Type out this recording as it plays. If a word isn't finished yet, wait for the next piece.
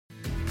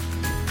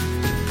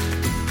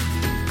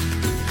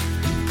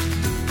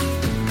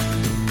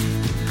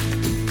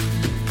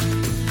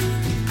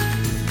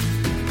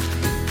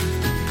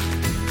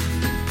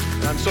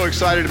So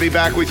excited to be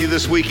back with you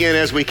this weekend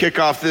as we kick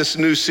off this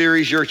new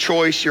series, Your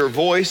Choice, Your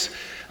Voice.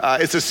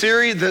 It's a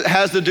series that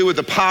has to do with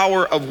the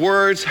power of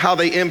words, how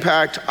they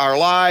impact our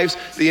lives,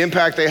 the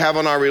impact they have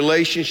on our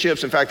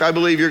relationships. In fact, I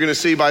believe you're going to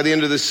see by the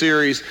end of this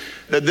series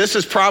that this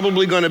is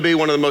probably going to be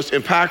one of the most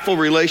impactful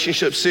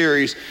relationship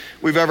series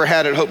we've ever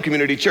had at Hope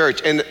Community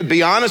Church. And to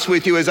be honest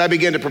with you, as I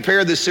began to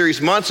prepare this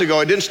series months ago,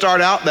 it didn't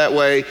start out that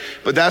way,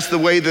 but that's the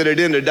way that it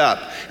ended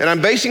up. And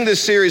I'm basing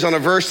this series on a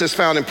verse that's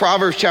found in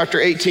Proverbs chapter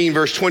 18,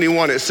 verse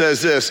 21. It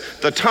says this: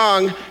 the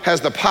tongue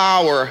has the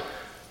power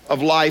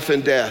of life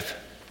and death.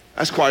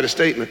 That's quite a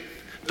statement.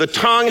 The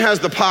tongue has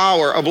the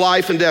power of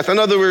life and death. In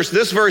other words,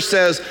 this verse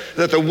says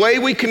that the way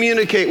we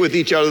communicate with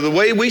each other, the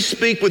way we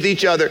speak with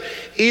each other,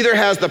 either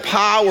has the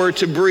power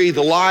to breathe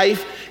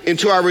life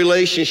into our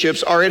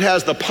relationships, or it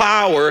has the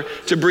power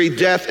to breathe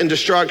death and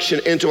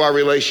destruction into our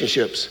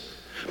relationships.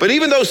 But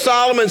even though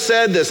Solomon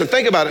said this, and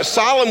think about it,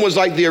 Solomon was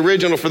like the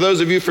original, for those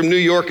of you from New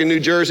York and New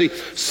Jersey,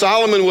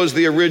 Solomon was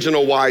the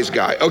original wise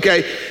guy,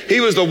 okay? He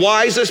was the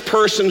wisest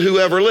person who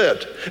ever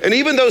lived. And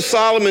even though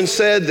Solomon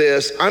said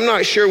this, I'm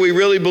not sure we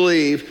really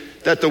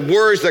believe that the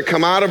words that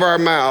come out of our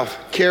mouth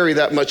carry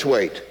that much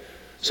weight.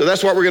 So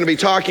that's what we're going to be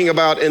talking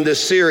about in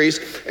this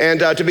series. And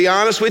to be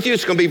honest with you,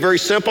 it's going to be very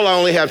simple. I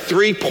only have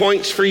 3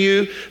 points for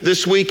you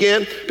this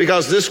weekend,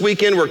 because this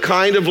weekend we're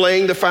kind of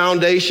laying the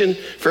foundation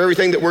for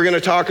everything that we're going to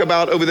talk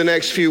about over the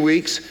next few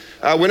weeks.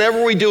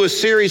 Whenever we do a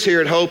series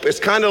here at Hope, it's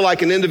kind of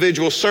like an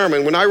individual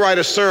sermon. When I write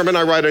a sermon,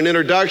 I write an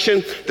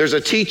introduction, there's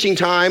a teaching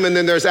time, and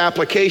then there's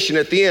application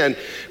at the end.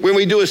 When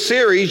we do a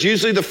series,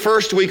 usually the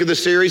first week of the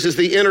series is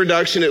the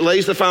introduction. It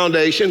lays the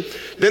foundation.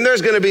 Then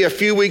there's going to be a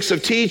few weeks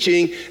of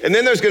teaching, and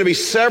then there's going to be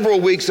several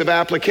weeks of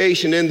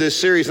application in this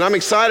series. And I'm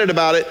excited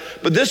about it,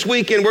 but this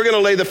weekend we're going to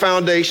lay the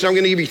foundation. I'm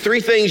going to give you 3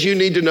 things you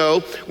need to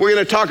know. We're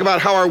going to talk about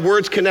how our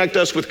words connect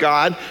us with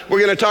God. We're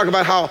going to talk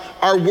about how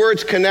our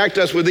words connect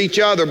us with each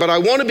other, but I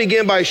want to begin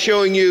by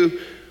showing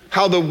you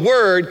how the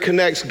Word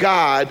connects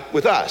God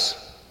with us.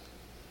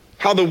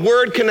 How the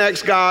Word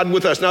connects God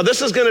with us. Now,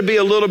 this is going to be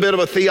a little bit of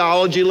a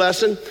theology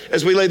lesson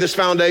as we lay this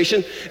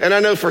foundation. And I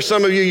know for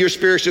some of you, your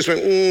spirits just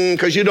went,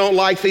 because you don't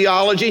like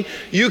theology.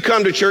 You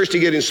come to church to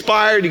get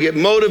inspired, to get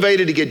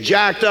motivated, to get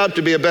jacked up,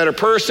 to be a better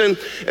person.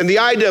 And the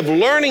idea of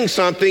learning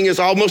something is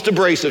almost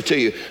abrasive to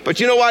you.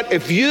 But you know what?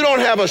 If you don't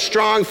have a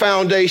strong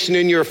foundation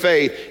in your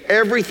faith,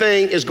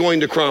 everything is going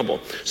to crumble.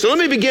 So let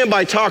me begin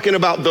by talking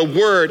about the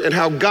Word and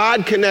how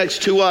God connects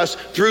to us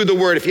through the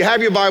Word. If you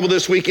have your Bible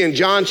this weekend,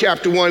 John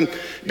chapter 1,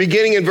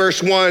 beginning in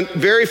verse 1,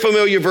 very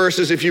familiar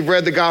verses if you've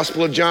read the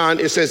Gospel of John.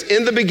 It says,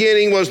 in the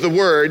beginning was the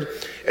Word,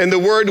 and the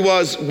Word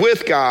was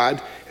with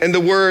God, and the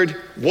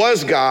Word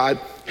was God.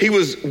 He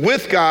was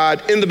with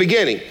God in the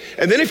beginning.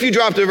 And then if you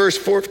drop to verse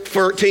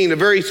 14, a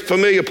very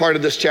familiar part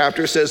of this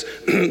chapter, says,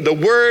 the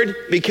Word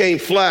became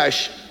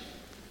flesh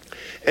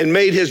and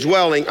made his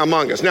dwelling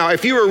among us. Now,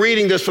 if you were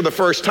reading this for the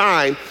first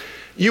time,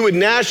 you would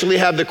naturally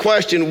have the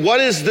question, what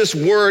is this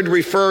word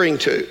referring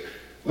to?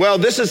 Well,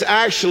 this is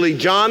actually,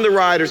 John the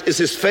writer, is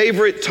his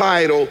favorite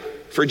title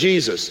for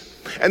Jesus.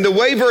 And the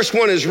way verse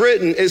 1 is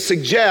written, it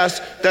suggests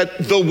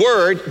that the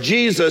word,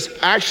 Jesus,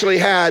 actually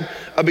had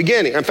a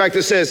beginning. In fact,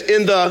 it says,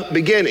 in the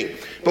beginning.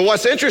 But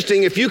what's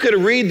interesting, if you could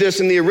read this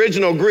in the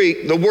original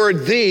Greek, the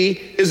word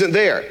the isn't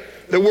there.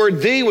 The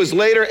word the was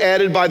later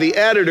added by the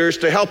editors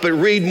to help it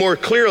read more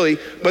clearly,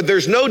 but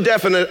there's no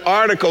definite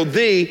article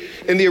the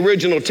in the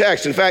original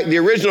text. In fact, the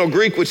original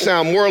Greek would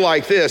sound more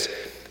like this: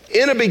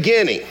 in a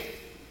beginning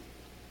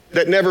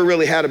that never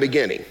really had a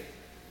beginning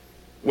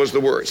was the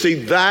word. See,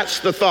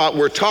 that's the thought.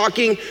 We're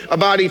talking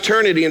about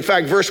eternity. In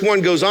fact, verse 1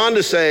 goes on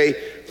to say,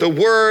 the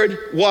Word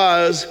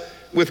was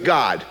with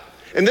God.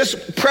 And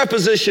this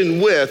preposition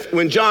with,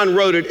 when John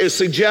wrote it,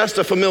 suggests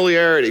a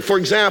familiarity. For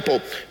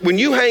example, when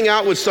you hang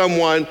out with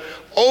someone,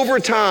 over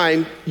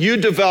time, you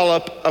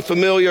develop a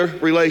familiar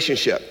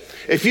relationship.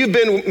 If you've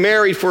been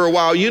married for a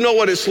while, you know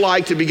what it's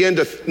like to begin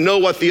to know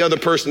what the other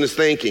person is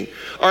thinking.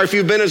 Or if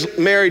you've been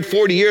married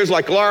 40 years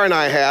like Laura and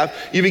I have,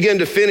 you begin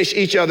to finish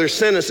each other's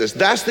sentences.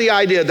 That's the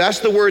idea. That's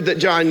the word that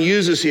John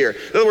uses here.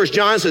 In other words,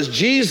 John says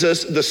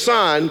Jesus, the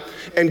Son,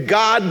 and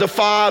God, the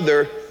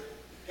Father,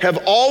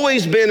 have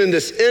always been in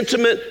this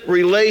intimate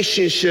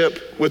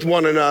relationship with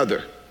one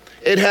another.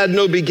 It had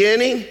no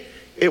beginning.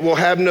 It will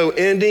have no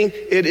ending.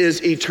 It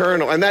is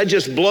eternal. And that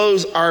just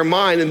blows our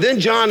mind. And then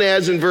John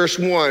adds in verse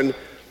 1,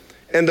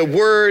 and the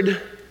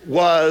Word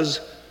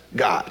was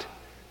God.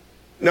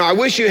 Now, I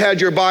wish you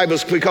had your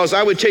Bibles, because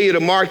I would tell you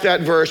to mark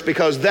that verse,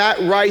 because that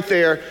right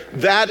there,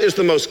 that is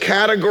the most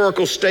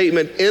categorical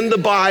statement in the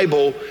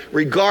Bible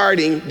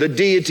regarding the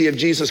deity of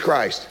Jesus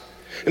Christ.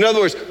 In other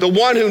words, the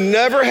one who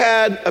never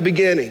had a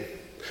beginning,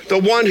 the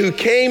one who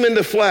came in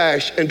the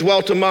flesh and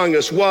dwelt among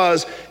us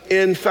was,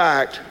 in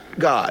fact,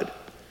 God.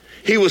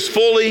 He was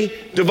fully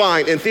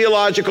divine. In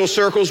theological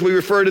circles, we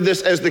refer to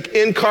this as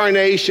the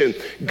incarnation.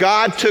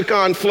 God took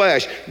on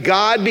flesh.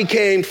 God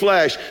became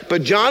flesh.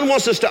 But John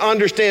wants us to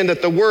understand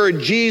that the word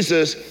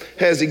Jesus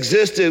has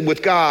existed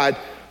with God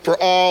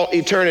for all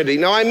eternity.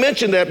 Now, I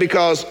mention that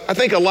because I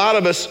think a lot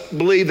of us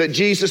believe that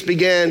Jesus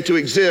began to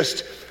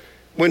exist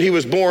when he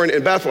was born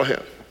in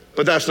Bethlehem,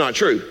 but that's not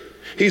true.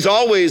 He's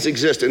always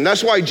existed. And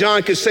that's why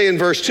John could say in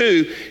verse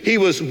 2, he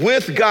was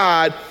with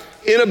God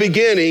in a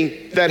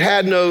beginning that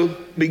had no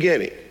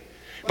beginning.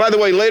 By the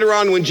way, later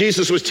on when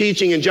Jesus was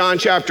teaching in John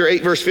chapter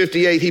 8, verse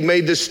 58, he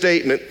made this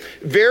statement,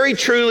 "Very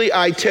truly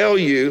I tell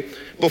you,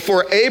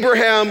 before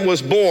Abraham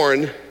was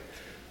born,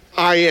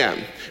 I am."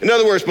 In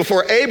other words,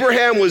 before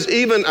Abraham was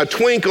even a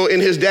twinkle in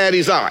his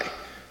daddy's eye,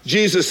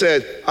 Jesus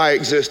said, I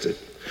existed.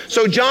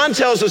 So John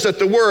tells us that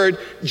the Word,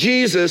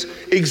 Jesus,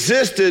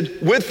 existed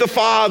with the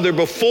Father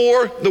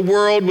before the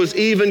world was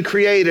even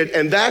created.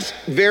 And that's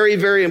very,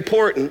 very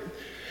important,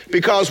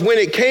 because when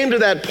it came to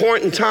that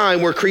point in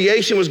time where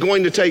creation was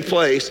going to take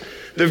place,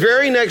 the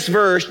very next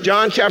verse,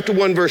 John chapter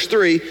 1, verse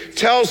 3,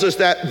 tells us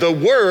that the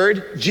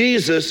Word,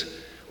 Jesus,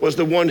 was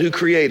the one who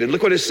created.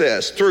 Look what it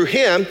says. Through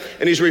him,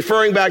 and he's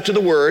referring back to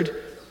the Word,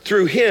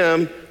 through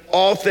him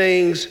all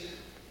things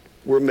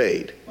were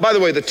made. By the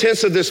way, the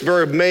tense of this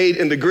verb made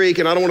in the Greek,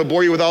 and I don't want to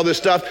bore you with all this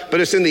stuff, but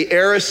it's in the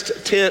aorist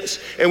tense.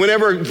 And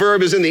whenever a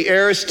verb is in the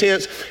aorist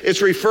tense,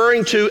 it's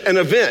referring to an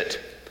event,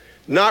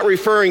 not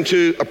referring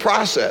to a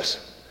process.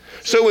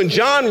 So when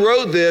John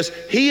wrote this,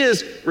 he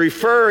is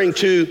referring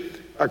to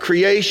a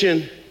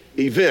creation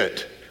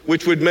event,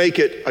 which would make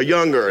it a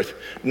young earth,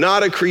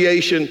 not a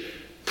creation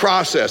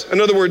process. In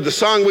other words, the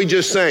song we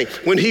just sang,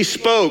 when he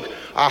spoke,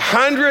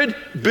 100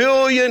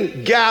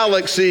 billion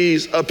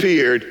galaxies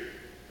appeared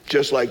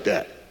just like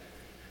that.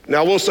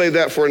 Now, we'll save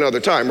that for another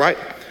time, right?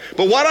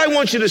 But what I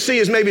want you to see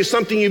is maybe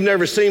something you've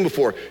never seen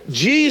before.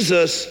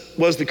 Jesus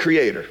was the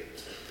creator.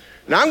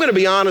 Now, I'm going to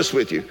be honest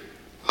with you.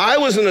 I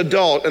was an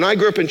adult, and I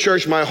grew up in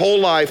church my whole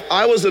life.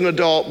 I was an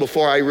adult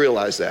before I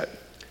realized that.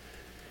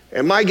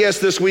 And my guess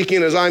this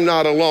weekend is I'm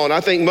not alone. I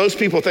think most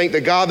people think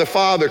that God the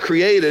Father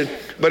created,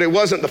 but it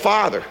wasn't the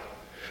Father.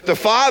 The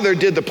Father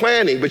did the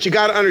planning, but you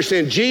got to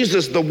understand,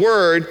 Jesus, the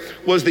Word,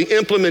 was the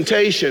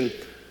implementation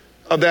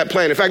of that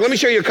plan. In fact, let me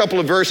show you a couple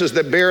of verses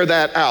that bear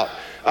that out.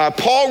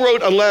 Paul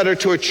wrote a letter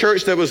to a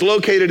church that was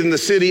located in the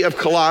city of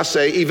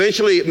Colossae.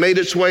 Eventually, it made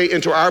its way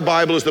into our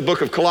Bible as the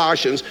book of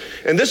Colossians.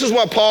 And this is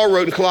what Paul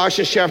wrote in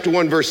Colossians chapter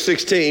 1, verse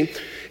 16.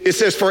 It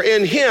says, for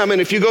in him, and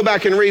if you go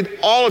back and read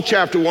all of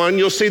chapter 1,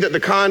 you'll see that the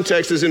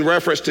context is in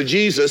reference to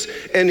Jesus.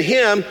 In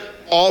him,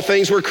 all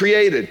things were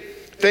created.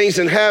 Things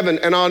in heaven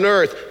and on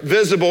earth,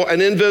 visible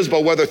and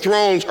invisible, whether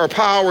thrones or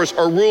powers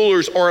or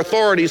rulers or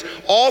authorities,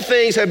 all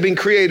things have been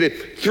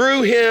created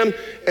through him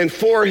and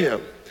for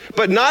him.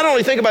 But not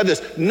only, think about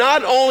this,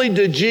 not only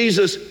did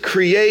Jesus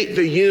create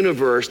the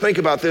universe, think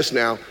about this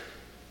now,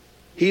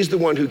 he's the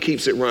one who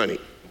keeps it running.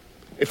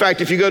 In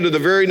fact, if you go to the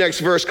very next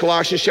verse,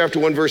 Colossians chapter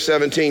 1, verse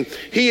 17,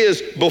 he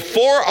is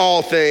before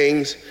all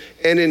things,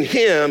 and in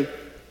him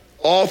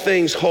all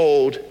things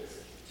hold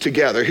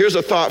together. Here's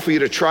a thought for you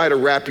to try to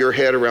wrap your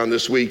head around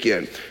this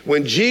weekend.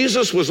 When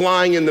Jesus was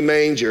lying in the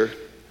manger,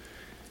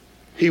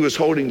 he was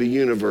holding the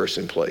universe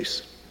in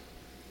place.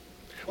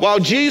 While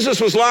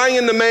Jesus was lying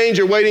in the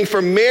manger waiting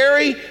for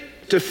Mary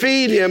to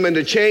feed him and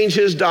to change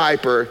his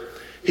diaper,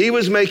 he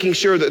was making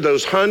sure that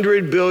those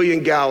 100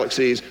 billion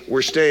galaxies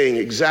were staying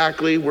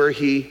exactly where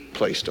he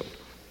placed them.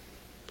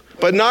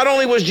 But not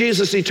only was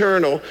Jesus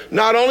eternal,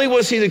 not only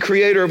was he the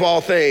creator of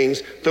all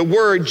things, the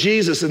word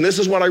Jesus, and this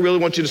is what I really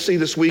want you to see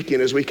this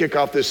weekend as we kick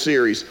off this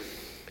series,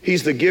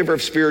 he's the giver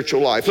of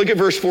spiritual life. Look at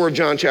verse 4 of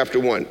John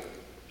chapter 1.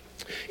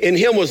 In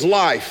him was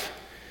life,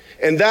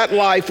 and that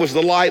life was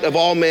the light of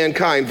all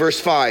mankind. Verse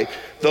 5,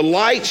 the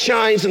light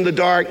shines in the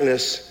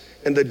darkness,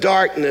 and the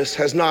darkness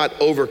has not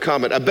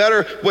overcome it. A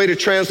better way to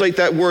translate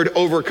that word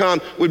overcome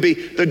would be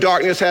the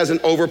darkness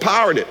hasn't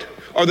overpowered it,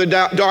 or the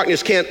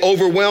darkness can't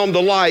overwhelm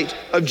the light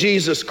of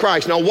Jesus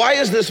Christ. Now, why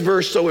is this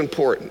verse so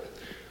important?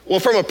 Well,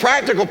 from a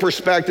practical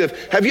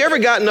perspective, have you ever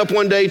gotten up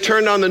one day,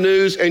 turned on the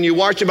news, and you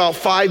watch about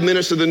 5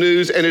 minutes of the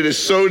news, and it is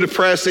so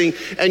depressing,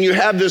 and you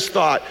have this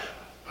thought,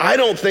 I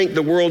don't think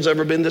the world's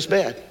ever been this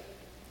bad.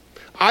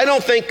 I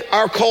don't think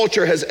our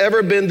culture has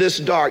ever been this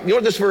dark. You know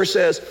what this verse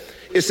says?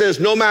 It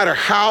says, no matter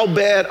how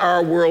bad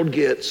our world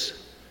gets,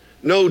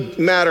 no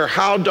matter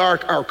how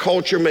dark our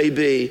culture may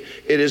be,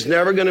 it is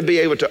never going to be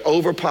able to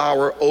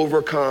overpower,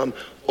 overcome,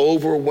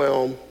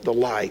 overwhelm the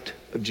light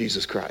of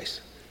Jesus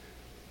Christ.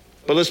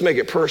 But let's make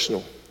it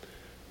personal.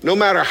 No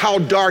matter how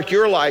dark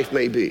your life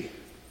may be,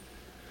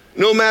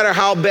 no matter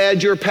how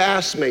bad your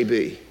past may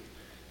be,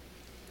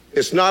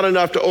 it's not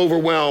enough to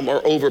overwhelm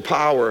or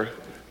overpower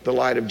the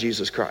light of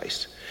Jesus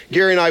Christ.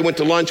 Gary and I went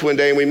to lunch one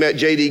day and we met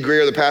J.D.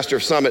 Greer, the pastor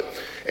of Summit.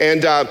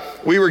 And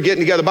we were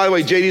getting together. By the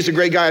way, JD's a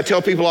great guy. I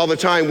tell people all the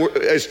time,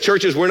 as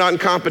churches, we're not in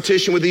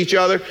competition with each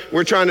other.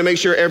 We're trying to make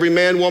sure every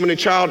man, woman, and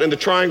child in the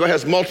triangle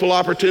has multiple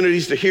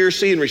opportunities to hear,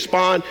 see, and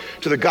respond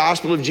to the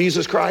gospel of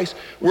Jesus Christ.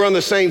 We're on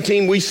the same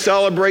team. We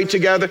celebrate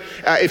together.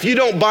 If you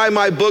don't buy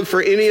my book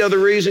for any other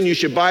reason, you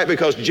should buy it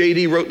because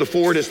JD wrote the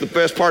foreword. It's the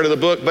best part of the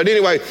book. But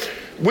anyway,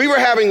 we were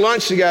having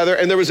lunch together,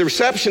 and there was a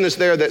receptionist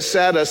there that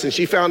sat us, and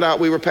she found out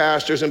we were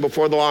pastors, and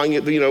before the long,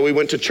 we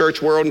went to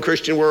church world and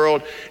Christian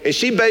world, and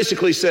she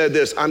basically said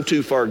this: I'm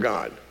too far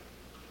gone.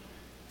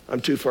 I'm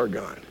too far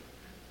gone.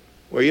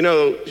 Well,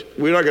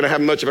 we're not going to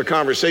have much of a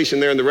conversation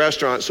there in the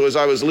restaurant, so as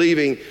I was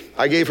leaving,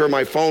 I gave her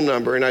my phone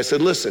number, and I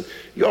said, listen,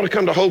 you ought to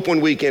come to Hope one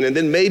weekend, and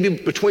then maybe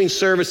between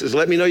services,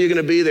 let me know you're going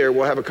to be there.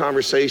 We'll have a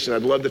conversation.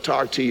 I'd love to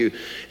talk to you.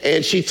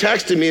 And she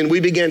texted me, and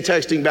we began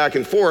texting back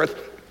and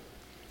forth.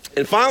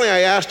 And finally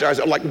I asked her, I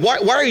said, like, why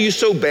are you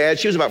so bad?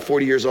 She was about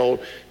 40 years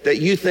old, that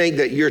you think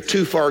that you're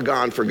too far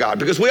gone for God?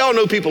 Because we all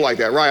know people like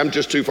that, right? I'm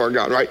just too far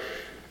gone, right?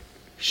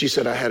 She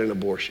said, I had an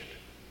abortion.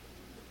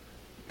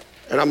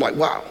 And I'm like,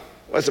 wow,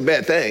 that's a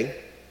bad thing.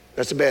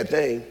 That's a bad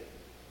thing.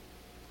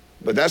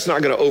 But that's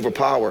not going to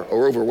overpower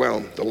or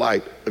overwhelm the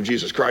light of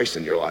Jesus Christ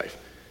in your life.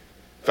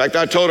 In fact,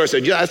 I told her, I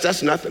said, yeah,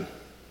 that's nothing.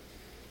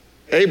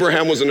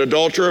 Abraham was an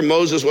adulterer.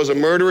 Moses was a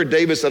murderer.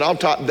 David said, I'll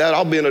top that.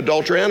 I'll be an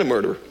adulterer and a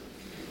murderer.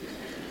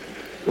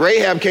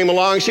 Rahab came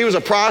along. She was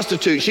a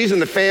prostitute. She's in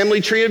the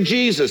family tree of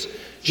Jesus.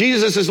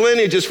 Jesus'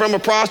 lineage is from a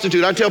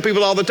prostitute. I tell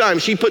people all the time,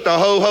 she put the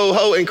ho, ho,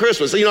 ho in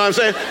Christmas. You know what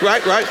I'm saying?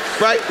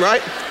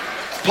 Right.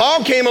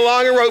 Paul came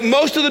along and wrote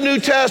most of the New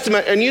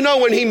Testament. And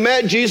when he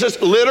met Jesus,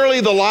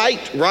 literally the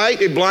light,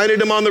 right? It blinded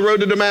him on the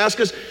road to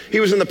Damascus. He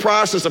was in the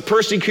process of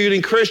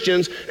persecuting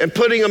Christians and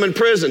putting them in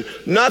prison.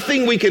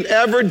 Nothing we can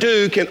ever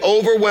do can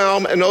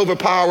overwhelm and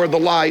overpower the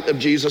light of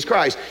Jesus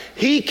Christ.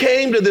 He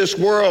came to this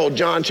world,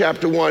 John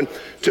chapter 1,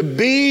 to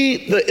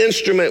be the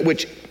instrument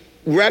which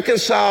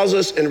reconciles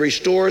us and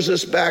restores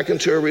us back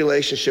into a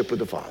relationship with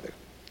the Father.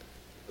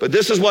 But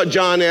this is what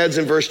John adds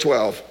in verse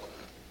 12.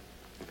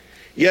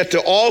 Yet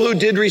to all who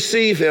did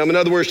receive him, in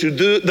other words, to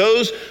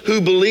those who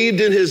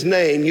believed in his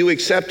name, you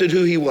accepted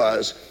who he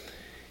was,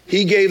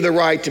 he gave the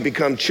right to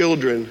become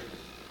children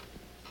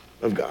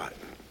of God.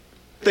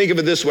 Think of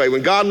it this way.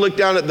 When God looked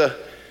down at the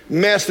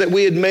mess that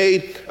we had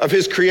made of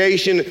his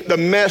creation, the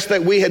mess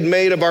that we had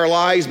made of our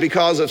lives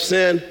because of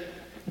sin,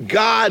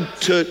 God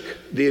took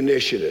the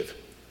initiative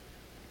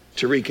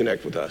to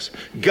reconnect with us.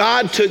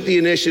 God took the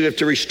initiative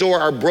to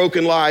restore our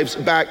broken lives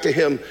back to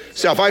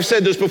himself. I've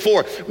said this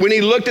before. When he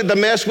looked at the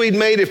mess we'd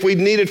made, if we'd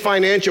needed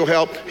financial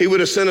help, he would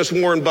have sent us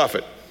Warren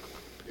Buffett.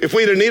 If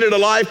we'd have needed a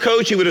life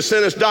coach, he would have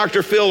sent us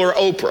Dr. Phil or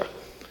Oprah.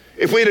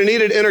 If we'd have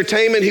needed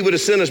entertainment, he would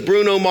have sent us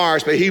Bruno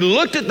Mars. But he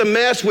looked at the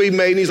mess we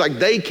made, and he's like,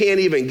 they can't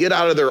even get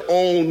out of their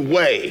own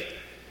way.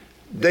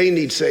 They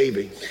need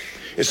saving.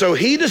 And so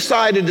he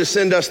decided to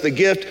send us the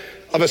gift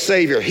of a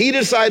Savior. He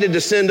decided to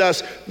send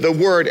us the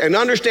Word. And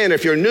understand,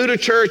 if you're new to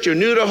church, you're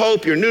new to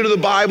Hope, you're new to the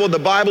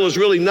Bible is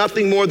really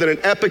nothing more than an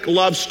epic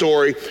love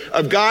story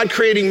of God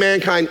creating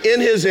mankind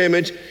in his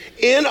image,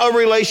 in a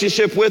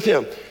relationship with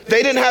him.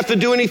 They didn't have to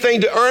do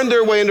anything to earn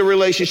their way into a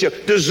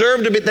relationship,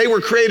 deserve to be. They were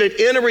created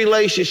in a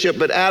relationship,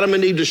 but Adam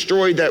and Eve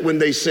destroyed that when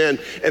they sinned.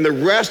 And the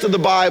rest of the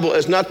Bible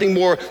is nothing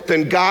more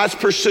than God's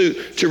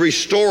pursuit to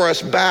restore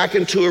us back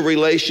into a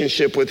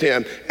relationship with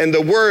him. And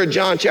the Word,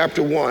 John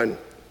chapter 1,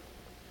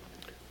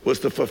 was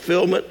the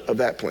fulfillment of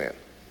that plan.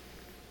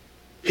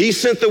 He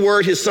sent the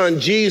Word, his son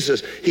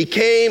Jesus. He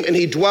came and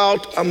he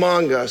dwelt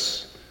among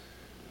us,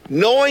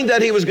 knowing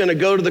that he was going to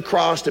go to the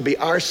cross to be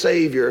our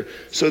Savior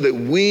so that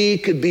we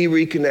could be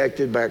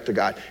reconnected back to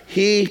God.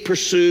 He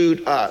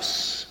pursued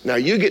us. Now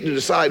you get to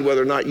decide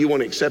whether or not you want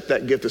to accept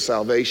that gift of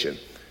salvation.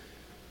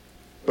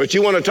 But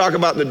you want to talk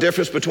about the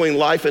difference between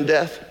life and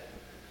death?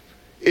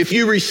 If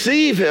you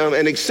receive him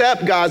and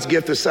accept God's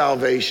gift of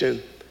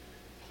salvation,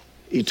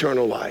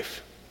 eternal life.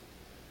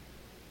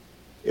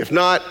 If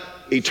not,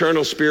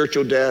 eternal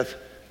spiritual death,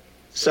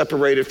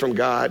 separated from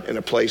God in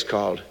a place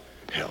called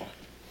hell.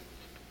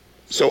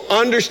 So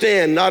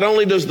understand, not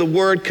only does the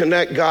Word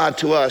connect God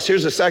to us,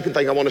 here's the second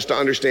thing I want us to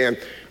understand.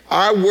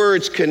 Our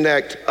words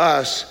connect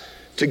us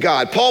to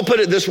God. Paul put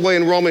it this way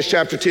in Romans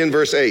chapter 10,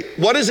 verse 8.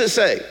 What does it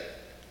say?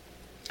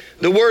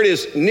 The Word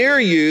is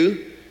near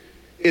you,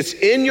 it's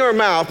in your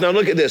mouth. Now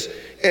look at this.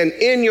 And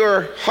in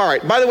your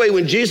heart. By the way,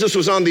 when Jesus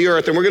was on the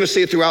earth, and we're going to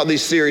see it throughout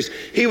these series,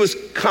 he was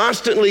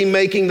constantly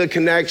making the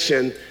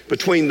connection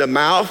between the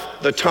mouth,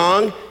 the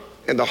tongue,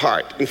 and the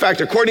heart. In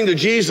fact, according to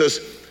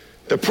Jesus,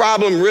 the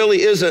problem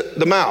really isn't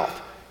the mouth.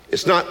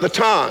 It's not the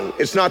tongue.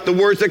 It's not the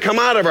words that come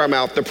out of our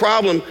mouth. The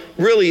problem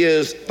really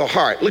is the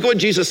heart. Look what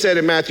Jesus said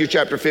in Matthew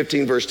chapter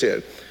 15, verse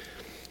 10.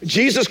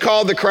 Jesus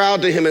called the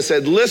crowd to him and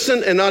said,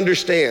 listen and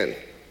understand.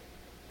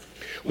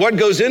 What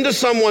goes into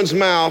someone's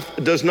mouth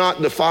does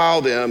not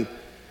defile them,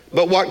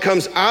 but what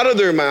comes out of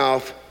their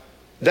mouth,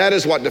 that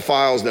is what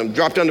defiles them.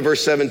 Drop down to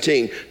verse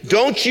 17.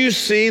 Don't you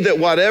see that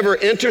whatever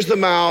enters the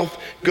mouth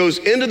goes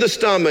into the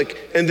stomach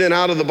and then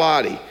out of the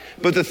body?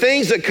 But the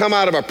things that come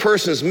out of a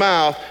person's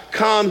mouth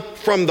come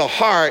from the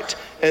heart,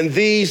 and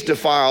these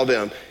defile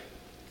them.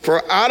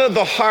 For out of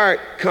the heart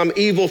come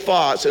evil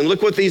thoughts. And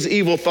look what these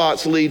evil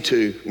thoughts lead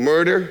to.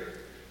 Murder,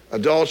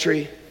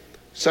 adultery,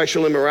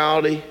 sexual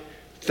immorality,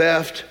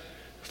 theft,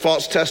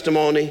 false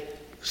testimony,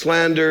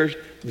 slander.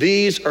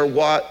 These are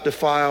what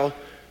defile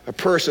a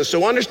person.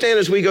 So understand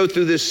as we go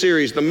through this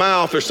series, the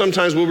mouth, or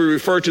sometimes when we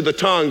refer to the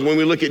tongue when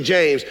we look at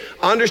James,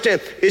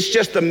 understand it's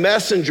just the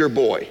messenger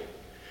boy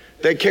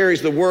that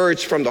carries the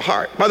words from the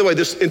heart. By the way,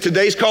 in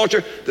today's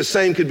culture, the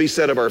same could be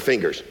said of our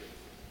fingers.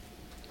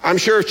 I'm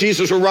sure if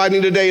Jesus were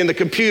writing today in the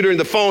computer and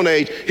the phone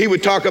age, he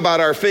would talk about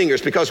our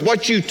fingers, because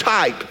what you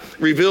type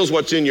reveals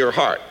what's in your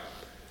heart.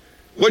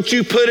 What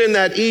you put in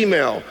that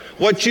email,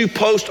 what you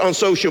post on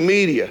social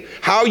media,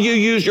 how you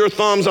use your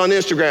thumbs on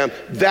Instagram,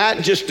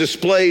 that just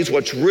displays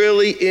what's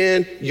really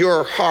in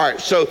your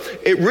heart. So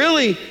it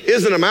really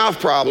isn't a mouth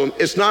problem.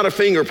 It's not a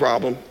finger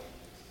problem.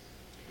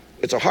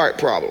 It's a heart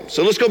problem.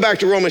 So let's go back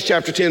to Romans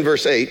chapter 10,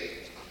 verse 8.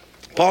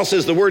 Paul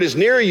says the word is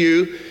near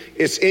you.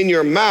 It's in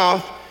your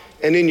mouth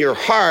and in your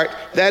heart.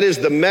 That is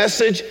the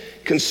message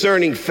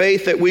concerning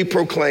faith that we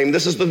proclaim.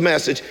 This is the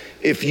message.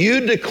 If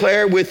you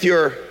declare with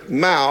your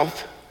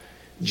mouth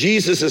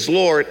Jesus is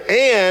Lord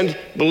and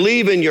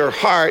believe in your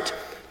heart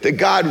that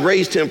God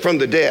raised him from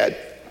the dead,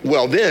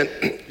 well then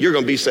you're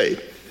going to be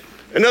saved.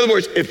 In other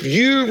words, if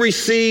you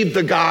receive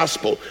the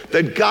gospel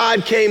that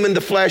God came in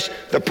the flesh,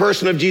 the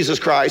person of Jesus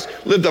Christ,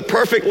 lived a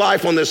perfect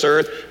life on this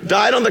earth,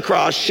 died on the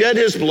cross, shed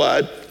his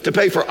blood to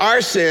pay for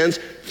our sins,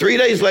 3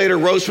 days later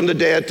rose from the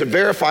dead to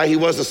verify he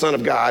was the Son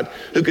of God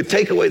who could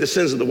take away the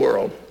sins of the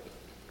world.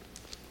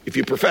 If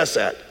you profess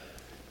that,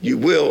 you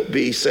will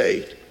be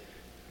saved.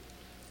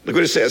 Look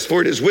what it says.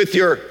 For it is with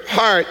your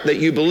heart that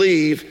you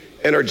believe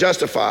and are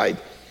justified,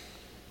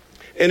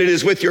 and it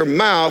is with your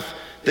mouth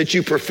that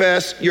you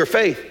profess your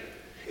faith.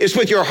 It's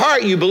with your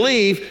heart you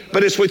believe,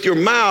 but it's with your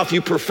mouth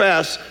you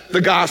profess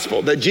the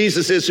gospel, that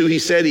Jesus is who he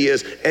said he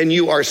is, and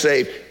you are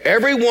saved.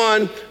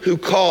 Everyone who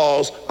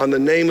calls on the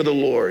name of the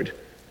Lord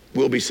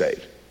will be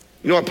saved.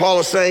 You know what Paul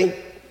is saying?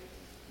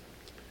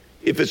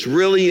 If it's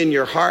really in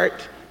your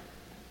heart,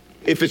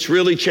 if it's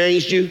really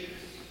changed you,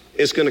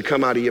 it's going to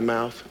come out of your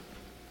mouth.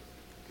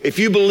 If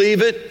you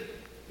believe it,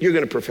 you're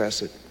going to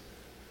profess it.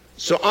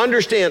 So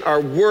understand, our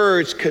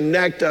words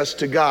connect us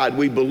to God.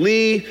 We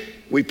believe,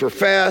 we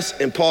profess,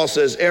 and Paul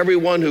says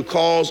everyone who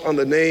calls on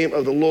the name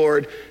of the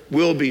Lord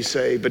will be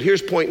saved. But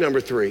here's point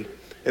number 3,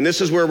 and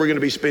this is where we're going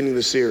to be spending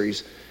the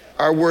series.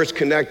 Our words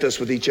connect us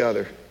with each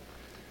other.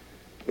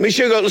 Let me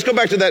show you, let's go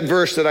back to that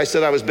verse that I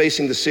said I was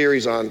basing the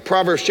series on.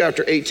 Proverbs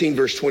chapter 18,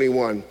 verse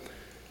 21.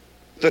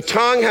 The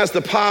tongue has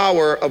the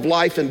power of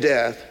life and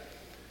death,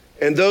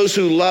 and those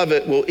who love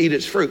it will eat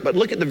its fruit. But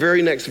look at the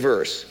very next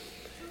verse.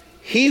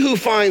 He who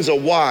finds a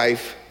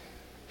wife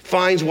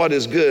finds what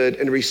is good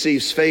and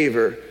receives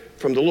favor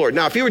from the Lord.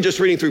 Now, if you were just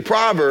reading through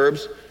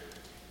Proverbs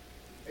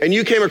and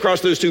you came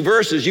across those two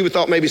verses, you would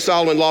thought maybe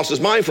Solomon lost his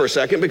mind for a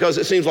second, because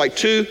it seems like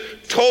two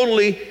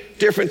totally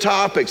different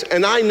topics.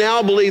 And I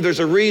now believe there's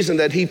a reason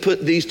that he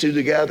put these two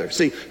together.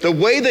 See, the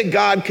way that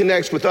God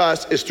connects with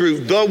us is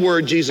through the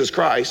word Jesus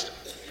Christ.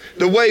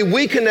 The way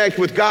we connect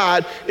with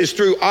God is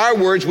through our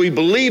words. We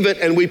believe it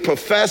and we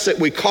profess it.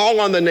 We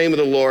call on the name of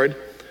the Lord.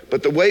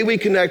 But the way we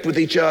connect with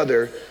each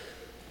other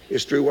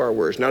is through our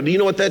words. Now, do you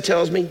know what that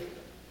tells me?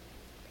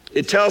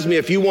 It tells me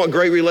if you want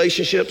great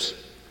relationships,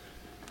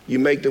 you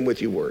make them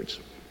with your words.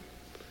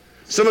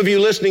 Some of you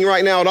listening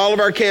right now at all of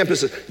our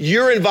campuses,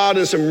 you're involved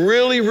in some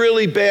really,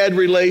 really bad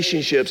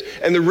relationships.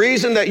 And the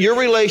reason that your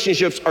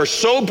relationships are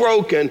so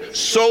broken,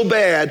 so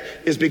bad,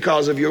 is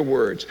because of your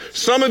words.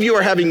 Some of you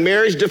are having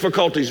marriage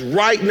difficulties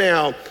right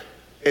now,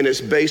 and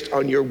it's based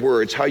on your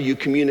words, how you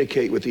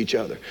communicate with each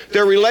other.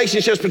 There are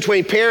relationships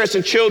between parents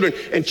and children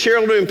and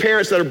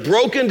parents that are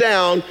broken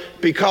down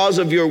because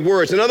of your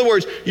words. In other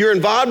words, you're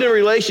involved in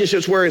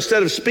relationships where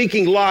instead of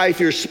speaking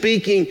life, you're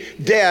speaking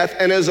death.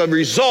 And as a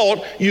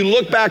result, you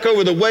look back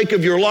over the wake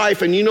of your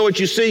life and you know what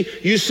you see?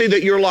 You see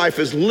that your life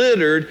is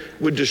littered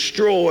with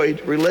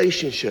destroyed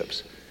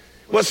relationships.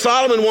 What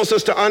Solomon wants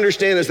us to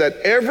understand is that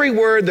every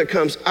word that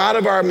comes out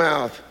of our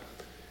mouth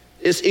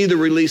is either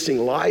releasing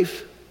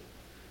life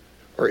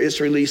or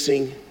it's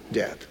releasing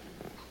death.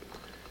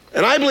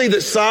 And I believe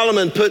that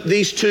Solomon put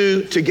these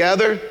two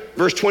together,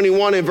 verse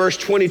 21 and verse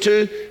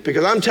 22,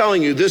 because I'm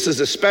telling you, this is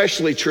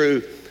especially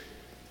true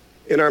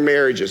in our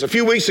marriages. A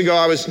few weeks ago,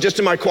 I was just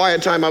in my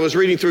quiet time, I was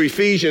reading through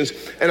Ephesians,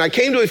 and I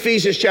came to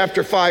Ephesians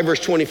chapter 5, verse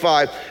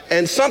 25,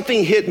 and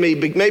something hit me,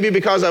 maybe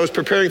because I was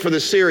preparing for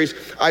this series.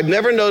 I'd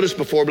never noticed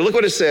before, but look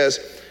what it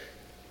says.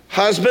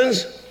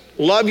 Husbands,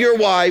 love your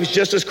wives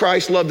just as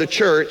Christ loved the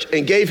church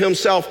and gave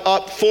himself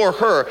up for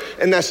her.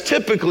 And that's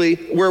typically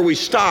where we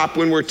stop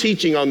when we're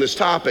teaching on this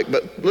topic.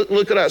 But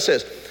look at how it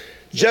says.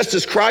 Just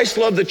as Christ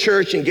loved the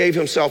church and gave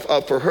himself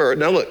up for her.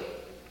 Now look,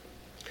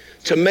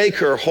 to make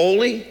her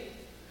holy,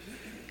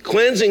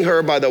 cleansing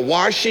her by the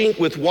washing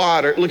with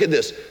water. Look at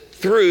this,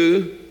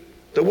 through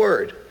the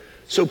word.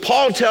 So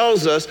Paul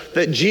tells us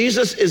that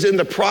Jesus is in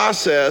the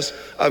process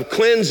of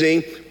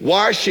cleansing,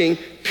 washing,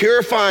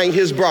 purifying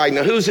his bride.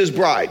 Now, who's his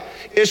bride?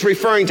 It's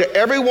referring to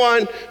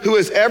everyone who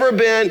has ever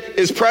been,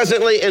 is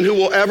presently, and who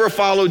will ever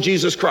follow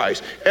Jesus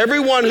Christ.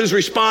 Everyone who's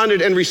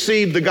responded and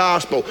received the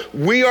gospel.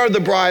 We are the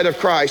bride of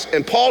Christ.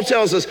 And Paul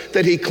tells us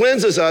that he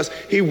cleanses us,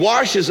 he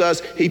washes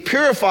us, he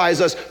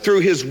purifies us through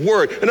his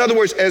word. In other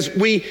words, as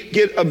we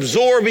get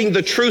absorbing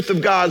the truth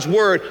of God's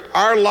word,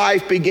 our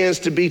life begins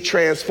to be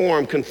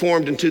transformed,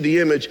 conformed into the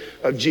image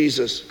of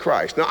Jesus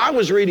Christ. Now, I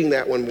was reading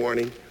that one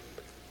morning,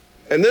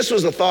 and this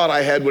was the thought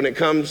I had when it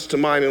comes to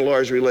mine and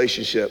Laura's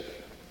relationship.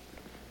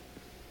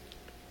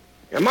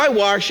 Am I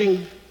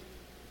washing?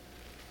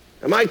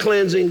 Am I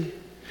cleansing?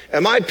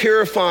 Am I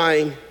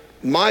purifying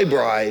my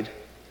bride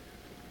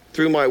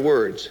through my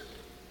words?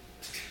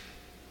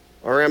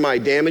 Or am I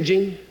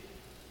damaging?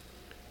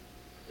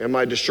 Am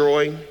I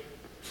destroying?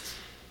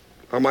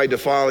 Am I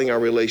defiling our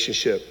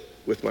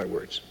relationship with my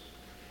words?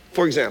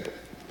 For example,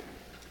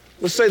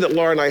 let's say that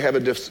Laura and I have a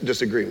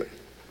disagreement.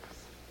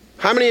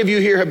 How many of you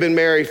here have been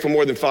married for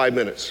more than 5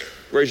 minutes?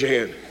 Raise your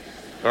hand.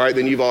 All right,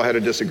 then you've all had a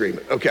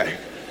disagreement. Okay.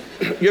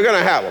 You're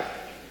gonna have them.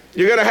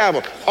 You're gonna have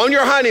them. On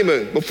your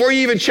honeymoon, before you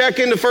even check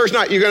in the first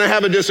night, you're gonna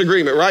have a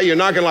disagreement, right? You're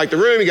not gonna like the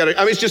room,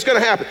 it's just gonna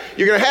happen.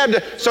 You're gonna have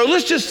to, so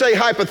let's just say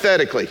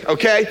hypothetically,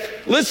 okay?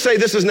 Let's say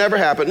this has never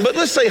happened, but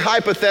let's say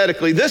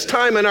hypothetically, this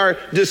time in our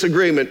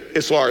disagreement,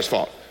 it's Laura's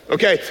fault,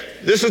 okay?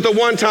 This is the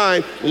one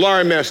time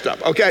Laura messed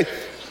up, okay?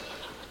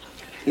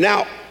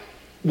 Now,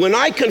 when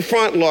I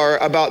confront Laura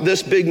about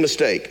this big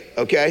mistake,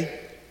 okay,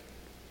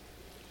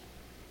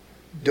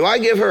 do I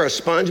give her a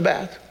sponge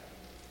bath?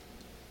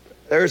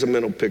 There's a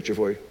mental picture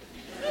for you.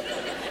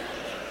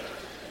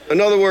 In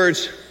other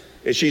words,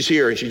 and she's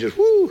here and she just,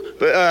 whoo,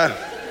 but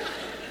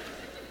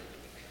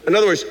in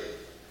other words,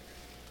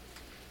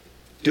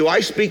 do I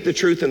speak the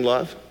truth in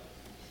love?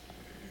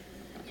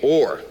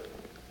 Or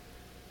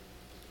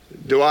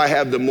do I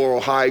have the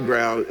moral high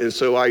ground and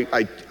so I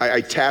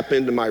tap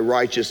into my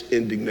righteous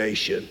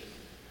indignation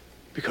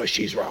because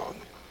she's wrong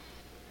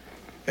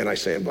and I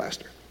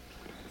sandblast her?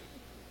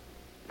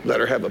 Let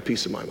her have a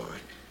piece of my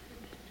mind.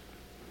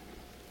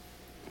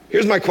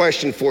 Here's my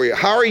question for you.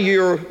 How are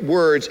your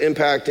words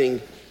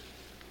impacting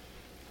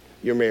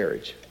your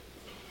marriage?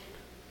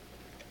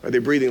 Are they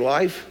breathing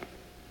life?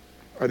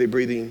 Are they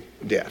breathing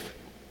death?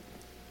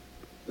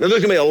 Now,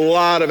 there's gonna be a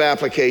lot of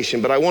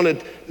application, but I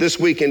wanted this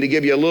weekend to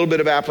give you a little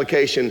bit of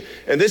application.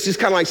 And this is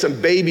kind of like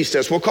some baby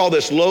steps. We'll call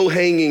this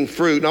low-hanging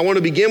fruit. And I want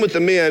to begin with the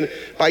men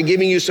by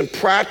giving you some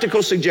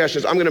practical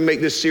suggestions. I'm gonna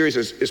make this series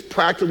as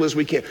practical as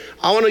we can.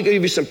 I want to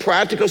give you some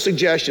practical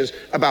suggestions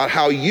about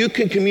how you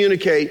can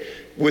communicate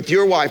with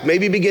your wife,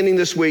 maybe beginning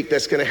this week,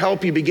 that's gonna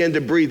help you begin to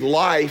breathe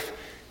life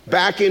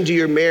back into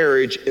your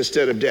marriage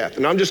instead of death.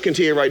 And I'm just gonna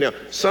tell you right now,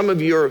 some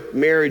of your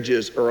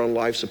marriages are on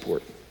life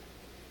support.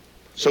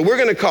 So we're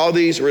gonna call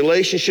these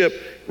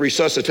relationship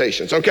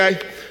resuscitations,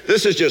 okay?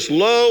 This is just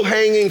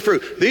low-hanging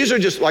fruit. These are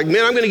just like,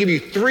 man, I'm gonna give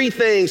you 3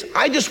 things.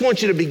 I just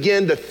want you to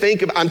begin to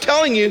think about, I'm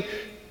telling you,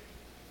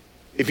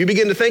 if you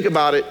begin to think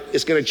about it,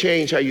 it's gonna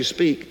change how you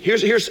speak.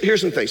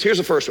 Here's some things. Here's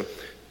the first one.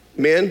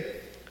 Men,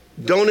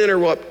 don't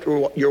interrupt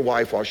your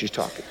wife while she's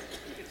talking.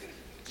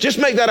 Just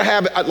make that a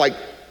habit. Like,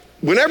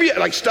 whenever you,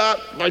 stop,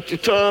 bite your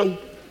tongue,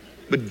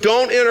 but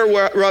don't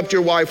interrupt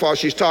your wife while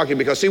she's talking,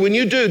 because see, when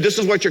you do, this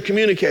is what you're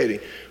communicating.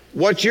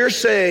 What you're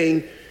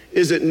saying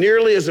isn't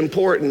nearly as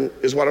important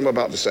as what I'm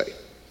about to say.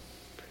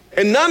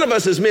 And none of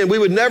us as men, we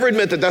would never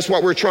admit that that's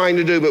what we're trying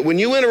to do, but when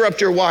you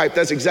interrupt your wife,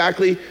 that's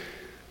exactly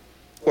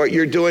what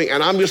you're doing.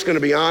 And I'm just gonna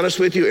be honest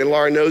with you, and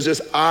Laura knows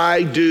this,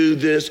 I do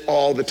this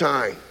all the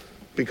time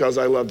because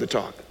I love to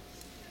talk.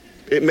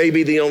 It may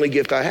be the only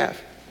gift I have.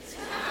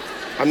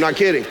 I'm not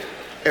kidding.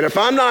 And if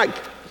I'm not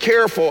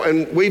careful,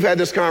 and we've had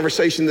this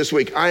conversation this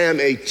week, I am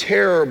a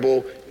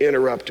terrible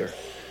interrupter.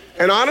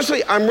 And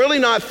honestly, I'm really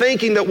not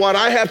thinking that what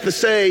I have to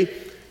say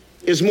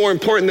is more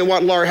important than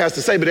what Laura has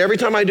to say. But every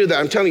time I do that,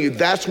 I'm telling you,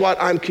 that's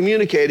what I'm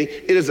communicating.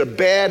 It is a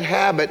bad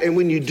habit. And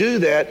when you do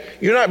that,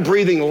 you're not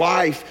breathing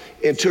life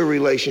into a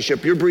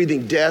relationship. You're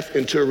breathing death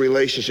into a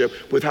relationship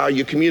with how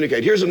you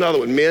communicate. Here's another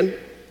one. Men,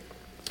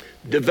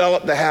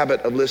 develop the habit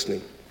of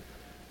listening.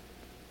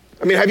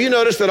 I mean, have you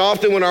noticed that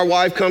often when our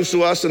wife comes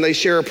to us and they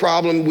share a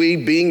problem, we,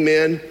 being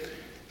men,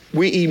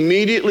 we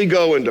immediately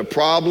go into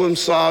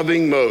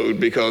problem-solving mode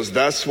because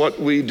that's what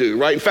we do,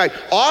 right? In fact,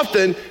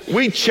 often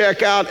we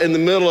check out in the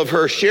middle of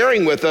her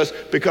sharing with us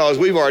because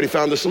we've already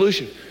found the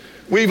solution.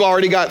 We've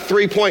already got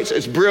 3 points.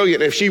 It's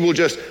brilliant. If she will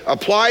just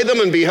apply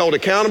them and be held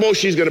accountable,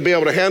 she's gonna be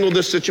able to handle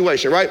this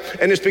situation, right?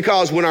 And it's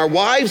because when our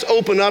wives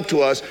open up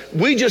to us,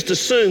 we just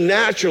assume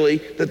naturally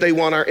that they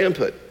want our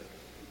input.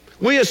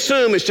 We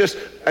assume it's just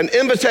an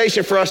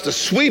invitation for us to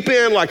sweep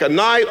in like a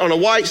knight on a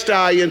white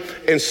stallion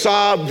and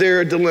solve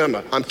their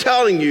dilemma. I'm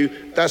telling you,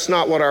 that's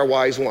not what our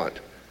wives want.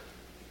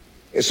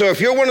 And so if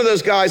you're one of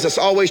those guys that's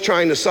always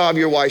trying to solve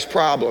your wife's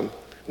problem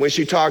when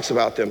she talks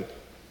about them,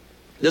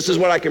 this is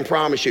what I can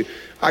promise you.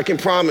 I can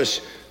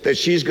promise that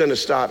she's gonna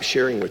stop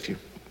sharing with you.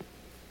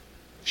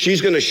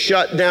 She's gonna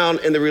shut down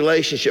in the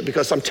relationship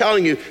because I'm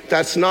telling you,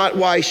 that's not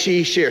why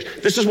she shares.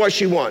 This is what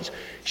she wants.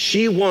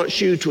 She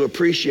wants you to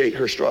appreciate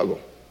her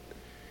struggle.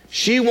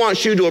 She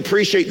wants you to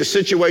appreciate the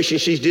situation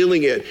she's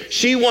dealing in.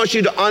 She wants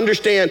you to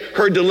understand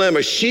her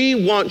dilemma.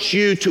 She wants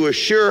you to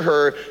assure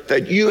her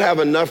that you have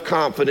enough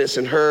confidence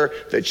in her,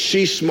 that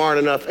she's smart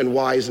enough and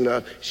wise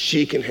enough,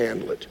 she can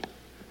handle it.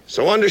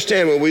 So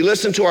understand, when we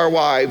listen to our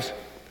wives,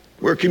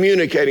 we're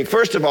communicating.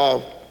 First of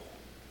all,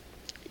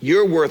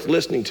 you're worth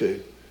listening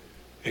to,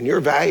 and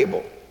you're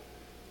valuable.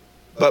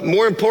 But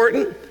more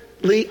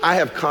importantly, I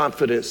have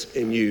confidence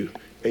in you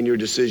and your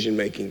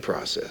decision-making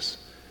process.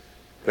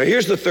 Now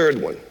here's the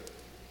third one.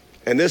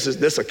 And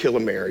this will kill a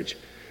marriage.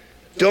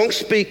 Don't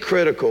speak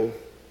critical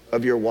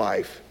of your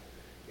wife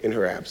in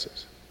her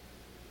absence.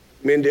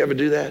 Men, do you ever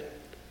do that?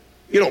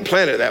 You don't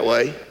plan it that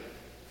way,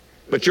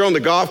 but you're on the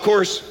golf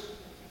course,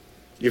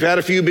 you've had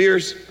a few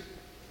beers,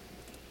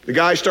 the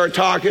guys start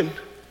talking,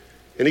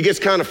 and it gets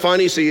kind of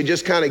funny, so you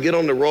just kind of get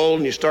on the roll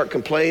and you start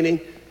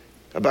complaining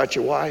about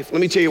your wife.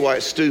 Let me tell you why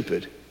it's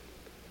stupid.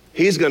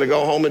 He's gonna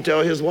go home and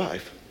tell his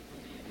wife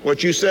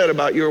what you said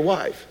about your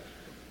wife.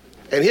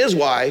 And his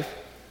wife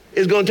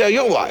is going to tell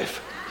your wife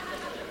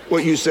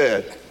what you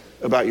said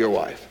about your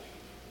wife.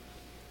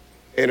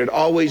 And it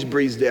always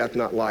breeds death,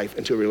 not life,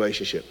 into a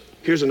relationship.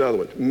 Here's another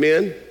one.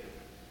 Men,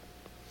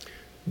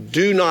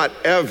 do not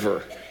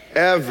ever,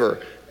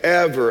 ever,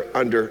 ever,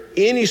 under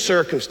any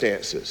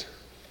circumstances,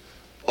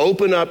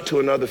 open up to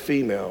another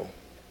female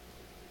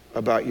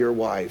about your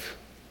wife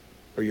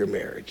or your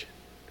marriage.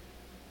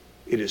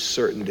 It is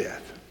certain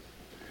death.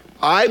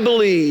 I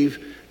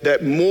believe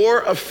that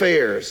more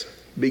affairs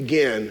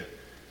begin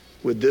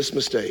with this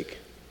mistake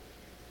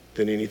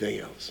than anything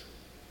else.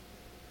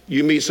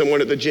 You meet someone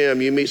at the gym,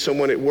 you meet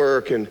someone at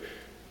work, and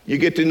you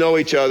get to know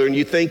each other, and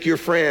you think you're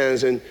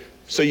friends, and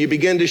so you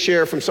begin to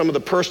share from some of the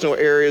personal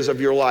areas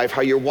of your life,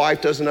 how your wife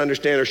doesn't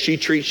understand, or she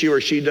treats you, or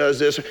she does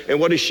this, and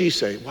what does she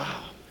say?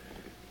 Wow,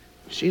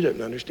 she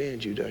doesn't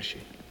understand you, does she?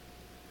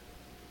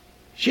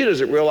 She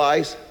doesn't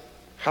realize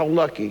how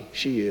lucky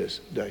she is,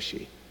 does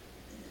she?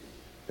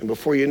 And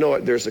before you know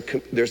it, there's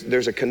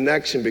a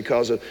connection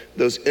because of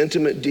those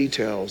intimate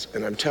details.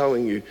 And I'm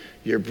telling you,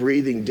 you're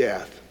breathing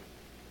death,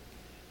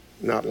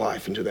 not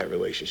life, into that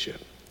relationship.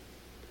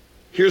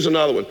 Here's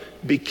another one.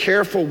 Be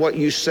careful what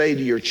you say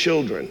to your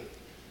children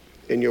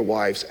in your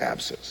wife's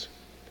absence.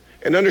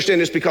 And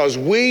understand this, because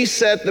we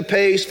set the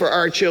pace for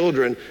our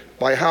children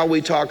by how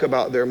we talk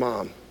about their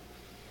mom.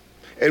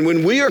 And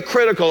when we are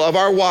critical of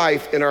our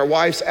wife in our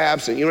wife's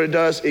absence, you know what it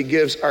does? It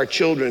gives our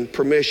children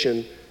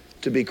permission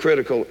to be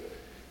critical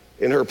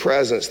in her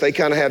presence. They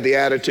kind of have the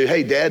attitude,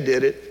 hey, dad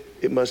did it,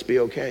 it must be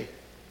okay.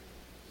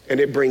 And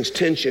it brings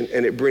tension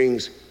and it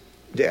brings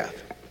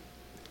death.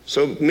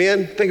 So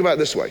men, think about it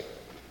this way.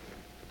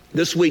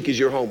 This week is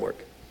your homework.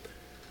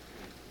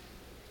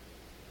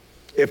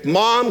 If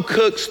mom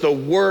cooks the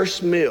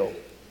worst meal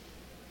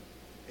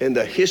in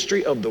the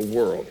history of the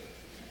world,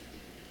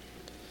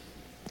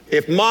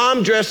 if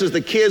mom dresses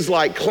the kids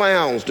like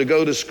clowns to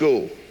go to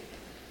school,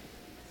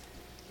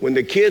 when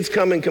the kids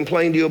come and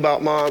complain to you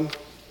about mom,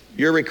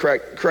 your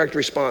correct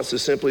response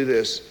is simply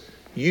this: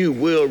 you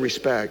will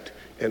respect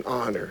and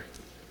honor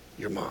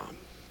your mom.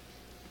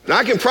 Now,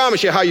 I can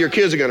promise you how your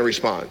kids are going to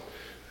respond.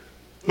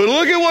 But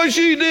look at what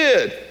she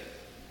did.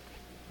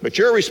 But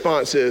your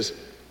response is,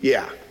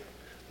 yeah,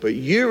 but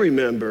you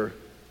remember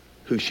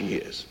who she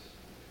is.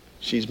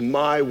 She's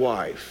my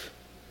wife,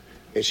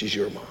 and she's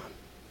your mom.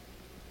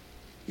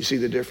 You see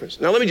the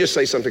difference? Now, let me just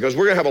say something, because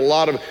we're going to have a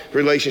lot of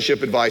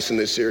relationship advice in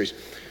this series.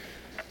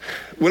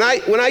 When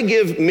I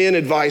give men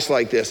advice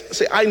like this,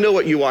 say, I know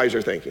what you wives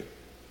are thinking.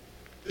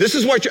 This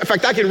is what in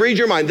fact, I can read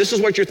your mind. This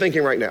is what you're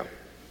thinking right now.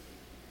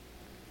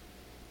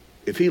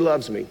 If he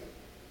loves me,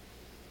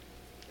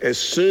 as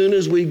soon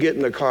as we get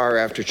in the car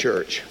after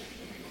church,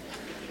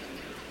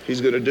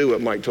 he's going to do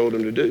what Mike told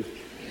him to do,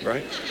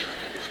 right?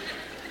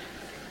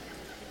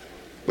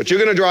 But you're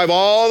going to drive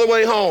all the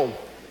way home,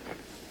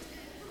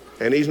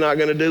 and he's not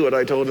going to do what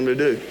I told him to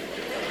do.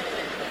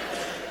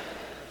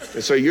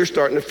 And so you're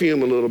starting to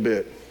fume a little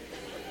bit.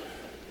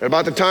 And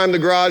about the time the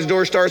garage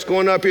door starts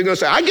going up, you're going to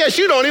say, I guess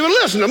you don't even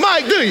listen to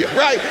Mike, do you?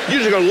 Right? You're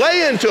just going to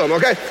lay into him,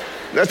 okay?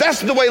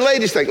 That's the way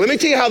ladies think. Let me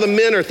tell you how the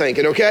men are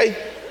thinking, okay?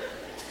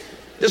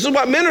 This is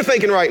what men are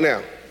thinking right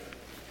now.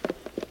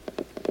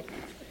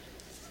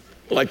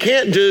 Well, I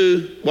can't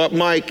do what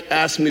Mike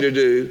asked me to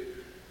do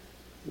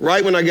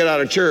right when I get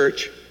out of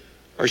church,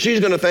 or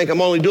she's going to think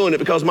I'm only doing it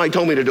because Mike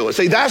told me to do it.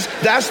 See,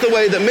 that's the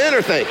way that men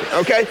are thinking,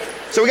 okay?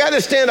 So we got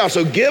this standoff.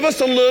 So give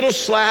us a little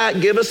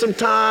slack, give us some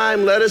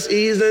time, let us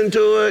ease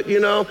into it, you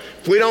know.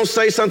 If we don't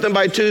say something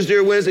by Tuesday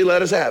or Wednesday,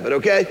 let us have it,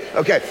 okay?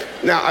 Okay,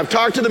 now I've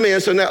talked to the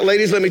men, so now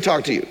ladies, let me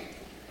talk to you.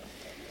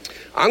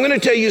 I'm going to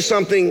tell you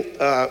something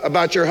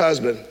about your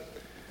husband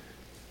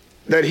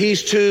that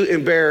he's too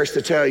embarrassed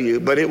to tell you,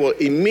 but it will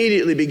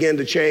immediately begin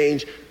to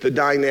change the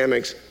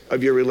dynamics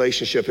of your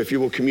relationship if you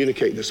will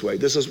communicate this way.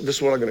 This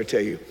is what I'm going to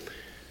tell you.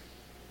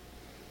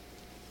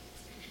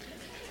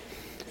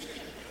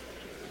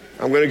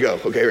 I'm going to go.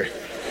 Okay, ready?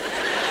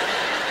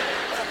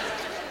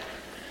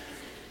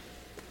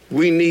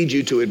 We need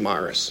you to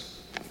admire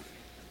us.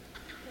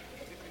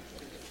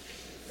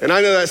 And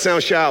I know that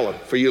sounds shallow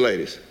for you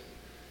ladies.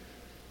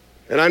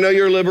 And I know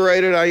you're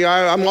liberated.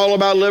 I'm all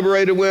about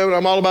liberated women.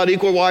 I'm all about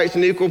equal rights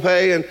and equal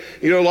pay. And,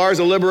 Laura's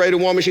a liberated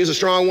woman. She's a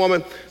strong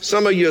woman.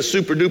 Some of you are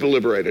super duper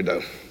liberated,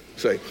 though.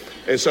 See?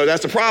 And so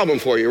that's a problem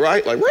for you,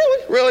 right? Like,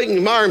 really? Really? He can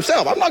admire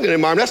himself. I'm not going to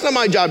admire him. That's not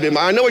my job to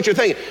admire. I know what you're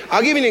thinking.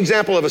 I'll give you an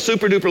example of a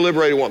super duper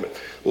liberated woman.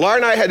 Laura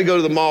and I had to go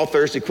to the mall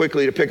Thursday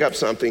quickly to pick up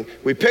something.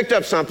 We picked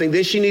up something.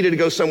 Then she needed to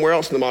go somewhere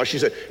else in the mall. She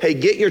said, hey,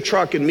 get your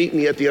truck and meet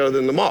me at the other end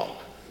of the mall.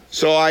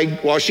 So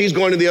while she's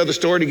going to the other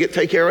store to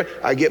take care of it,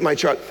 I get my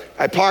truck.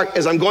 I park.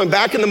 As I'm going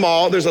back in the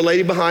mall, there's a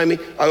lady behind me.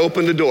 I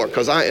open the door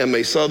because I am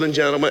a Southern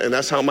gentleman, and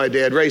that's how my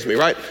dad raised me,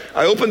 right?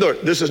 I opened the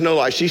door. This is no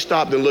lie. She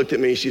stopped and looked at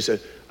me, and she said,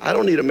 I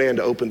don't need a man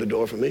to open the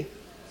door for me.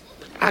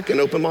 I can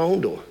open my own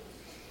door.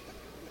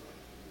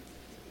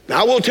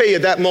 Now, I will tell you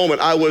at that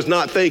moment, I was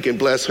not thinking,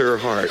 bless her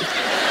heart.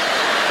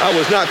 I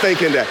was not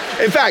thinking that.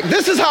 In fact,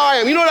 this is how I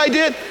am. You know what I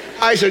did?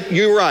 I said,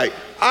 you're right.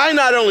 I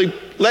not only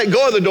let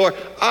go of the door,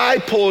 I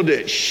pulled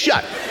it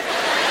shut.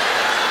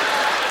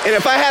 And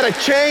if I had a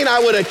chain, I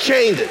would have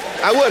chained it.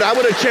 I would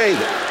have chained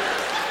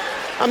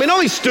it. I mean, don't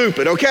be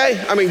stupid,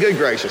 okay? I mean, good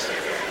gracious.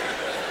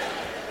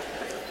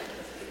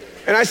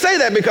 And I say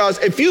that because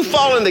if you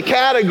fall in the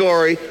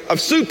category of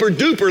super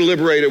duper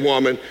liberated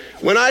woman,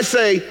 when I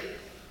say,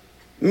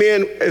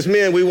 as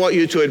men, we want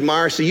you to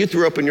admire, so you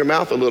threw up in your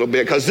mouth a little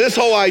bit because this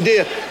whole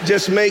idea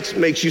just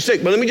makes you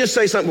sick. But let me just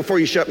say something before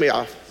you shut me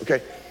off,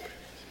 okay?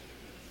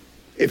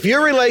 If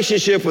your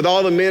relationship with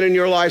all the men in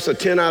your life is a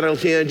 10 out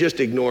of 10, just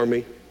ignore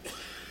me.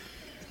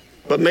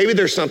 But maybe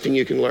there's something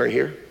you can learn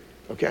here,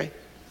 okay?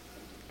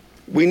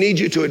 We need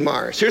you to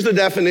admire us. Here's the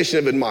definition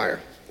of admire.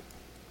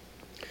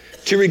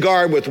 To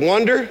regard with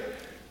wonder,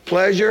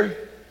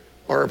 pleasure,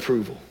 or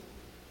approval.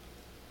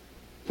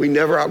 We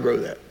never outgrow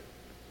that.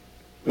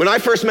 When I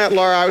first met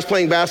Laura, I was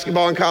playing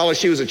basketball in college.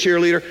 She was a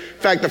cheerleader. In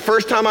fact, the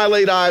first time I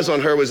laid eyes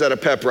on her was at a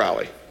pep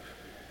rally.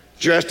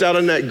 Dressed out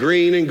in that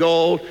green and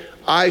gold.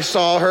 I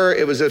saw her,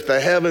 it was as if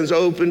the heavens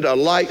opened, a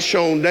light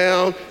shone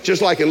down,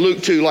 just like in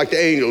Luke 2, like the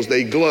angels,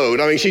 they glowed.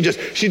 I mean, she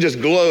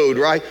just glowed,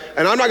 right?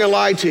 And I'm not gonna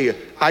lie to you,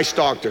 I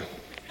stalked her.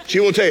 She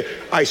will tell you,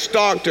 I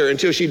stalked her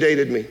until she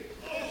dated me.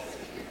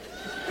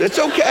 It's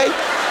okay.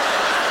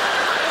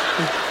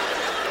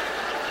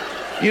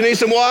 You need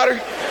some water?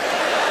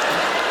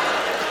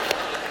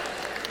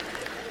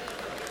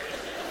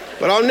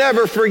 But I'll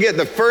never forget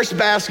the first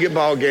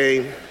basketball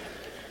game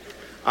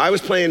I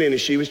was playing in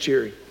and she was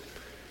cheering.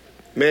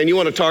 Man, you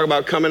want to talk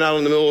about coming out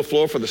on the middle of the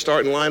floor for the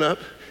starting lineup?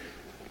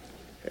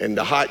 And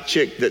the hot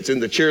chick that's in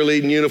the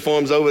cheerleading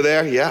uniforms over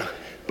there? Yeah.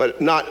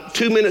 But not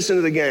 2 minutes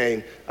into the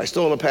game, I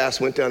stole a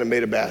pass, went down and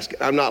made a basket.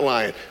 I'm not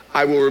lying.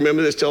 I will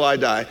remember this till I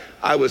die.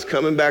 I was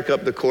coming back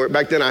up the court.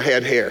 Back then I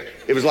had hair.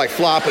 It was like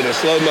flopping in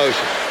slow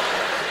motion.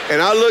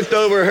 And I looked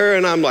over her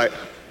and I'm like,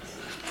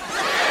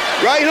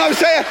 right? You know what I'm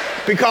saying?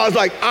 Because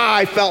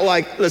I felt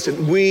like,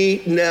 listen,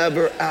 we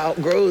never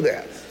outgrow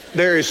that.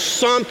 There is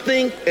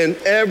something in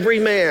every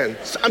man.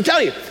 I'm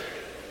telling you,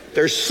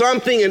 there's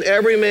something in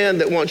every man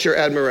that wants your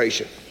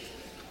admiration.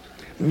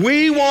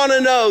 We want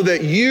to know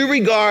that you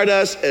regard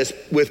us as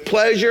with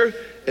pleasure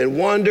and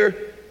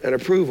wonder and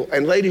approval.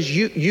 And ladies,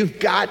 you've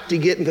got to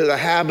get into the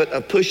habit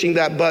of pushing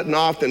that button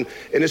off. And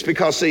it's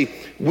because, see,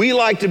 we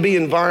like to be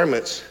in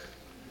environments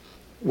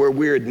where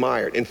we're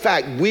admired. In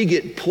fact, we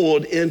get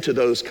pulled into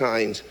those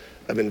kinds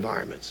of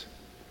environments.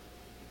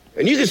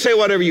 And you can say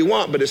whatever you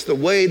want, but it's the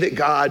way that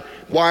God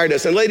wired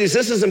us. And ladies,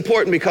 this is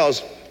important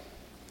because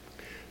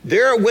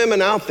there are women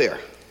out there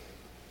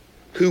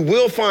who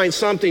will find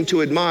something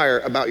to admire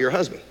about your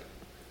husband.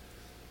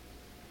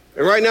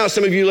 And right now,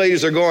 some of you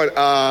ladies are going,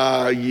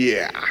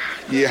 yeah,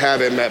 you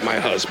haven't met my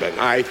husband.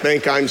 I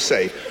think I'm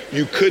safe.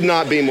 You could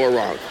not be more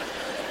wrong.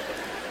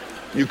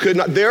 You could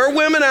not. There are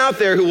women out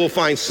there who will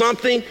find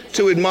something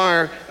to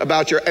admire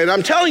about and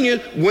I'm telling you,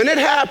 when it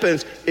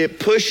happens, it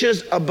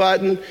pushes a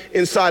button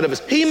inside of us.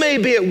 He may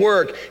be at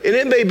work and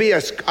it may be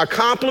a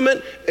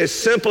compliment as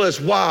simple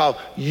as, wow,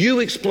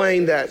 you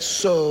explained that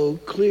so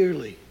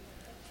clearly.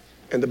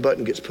 And the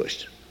button gets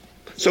pushed.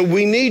 So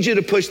we need you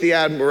to push the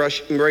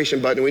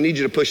admiration button. We need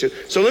you to push it.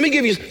 So let me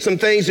give you some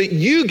things that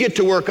you get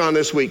to work on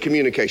this week,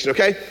 communication,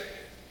 okay?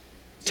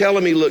 Tell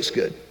him he looks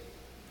good.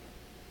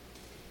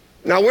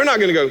 Now, we're not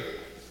going to go,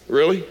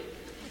 really?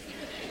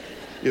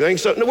 You think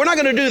so? No, we're not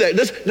going to do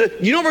that.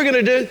 You know what we're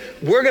going to do?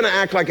 We're going to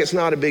act like it's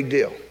not a big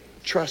deal.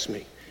 Trust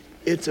me,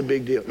 it's a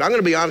big deal. Now, I'm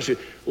going to be honest with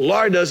you.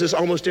 Laura does this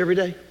almost every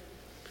day.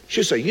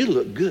 She'll say, you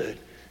look good.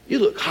 You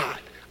look hot.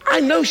 I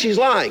know she's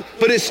lying,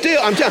 but it's still,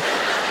 I'm telling you,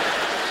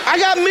 I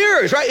got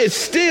mirrors, right? It's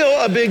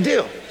still a big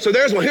deal. So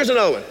there's one. Here's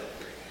another one.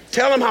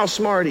 Tell him how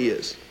smart he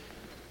is.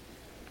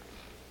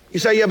 You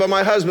say, yeah, but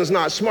my husband's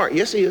not smart.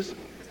 Yes, he is.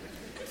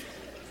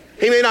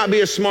 He may not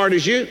be as smart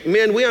as you.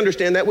 Men, we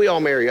understand that. We all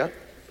marry up.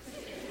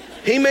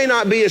 He may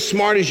not be as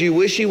smart as you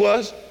wish he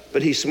was,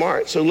 but he's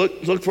smart. So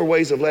look for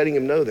ways of letting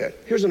him know that.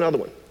 Here's another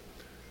one.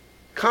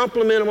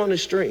 Compliment him on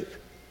his strength.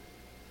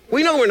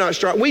 We know we're not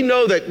strong. We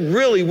know that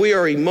really we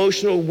are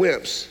emotional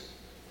wimps.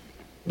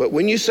 But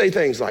when you say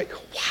things like,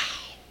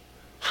 wow,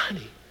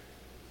 honey,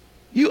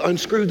 you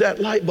unscrewed that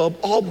light bulb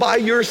all by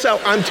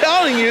yourself. I'm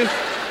telling you,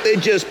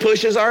 it just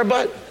pushes our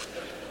button.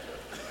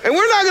 And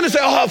we're not going to say,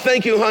 oh,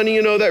 thank you, honey,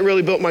 you know, that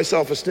really built my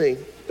self-esteem.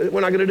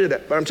 We're not going to do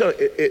that. But I'm telling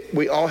you,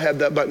 we all have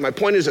that button. My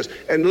point is this,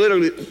 and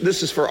literally,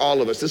 this is for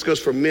all of us. This goes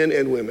for men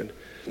and women.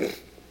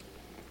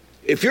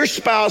 If your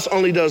spouse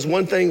only does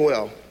one thing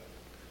well,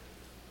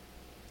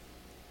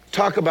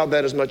 talk about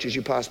that as much as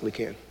you possibly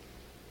can.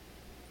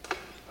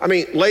 I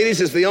mean, ladies,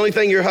 it's the only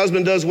thing your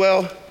husband does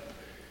well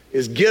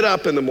is get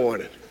up in the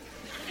morning.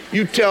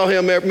 You tell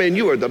him, man,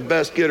 you are the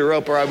best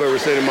getter-upper I've ever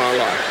seen in my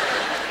life.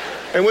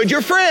 And with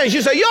your friends,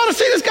 you say, you ought to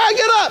see this guy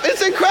get up.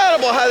 It's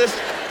incredible how this.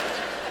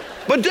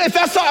 But if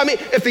that's all, I mean,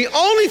 if the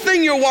only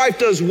thing your wife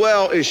does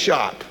well is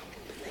shop,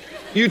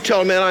 you tell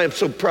her, man, I am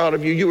so proud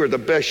of you. You are the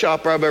best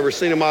shopper I've ever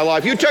seen in my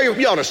life. You tell her,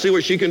 you ought to see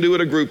what she can do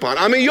at a Groupon.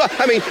 I mean,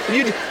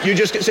 you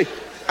just see.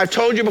 I've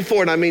told you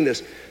before, and I mean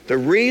this. The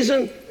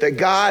reason that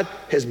God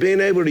has been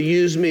able to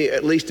use me,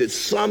 at least at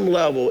some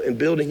level, in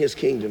building his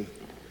kingdom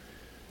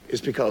is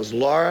because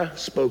Laura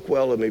spoke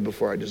well of me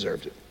before I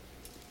deserved it.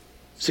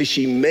 See,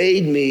 she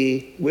made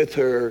me with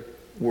her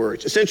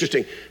words. It's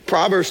interesting.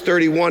 Proverbs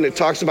 31, it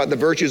talks about the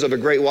virtues of a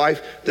great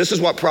wife. This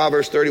is what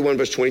Proverbs 31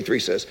 verse 23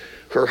 says.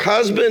 Her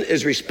husband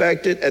is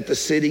respected at the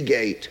city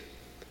gate,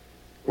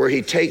 where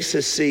he takes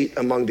his seat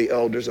among the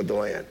elders of the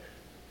land.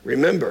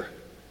 Remember,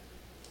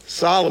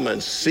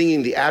 Solomon's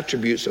singing the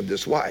attributes of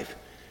this wife.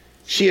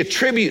 She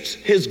attributes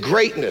his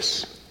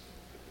greatness.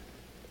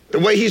 The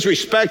way he's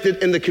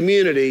respected in the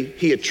community,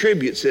 he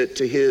attributes it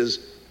to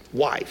his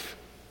wife,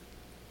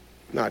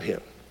 not him.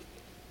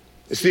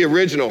 It's the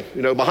original,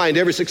 behind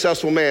every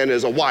successful man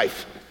is a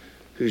wife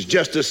who's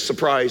just as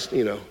surprised,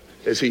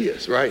 as he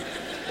is, right?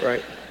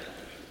 Right?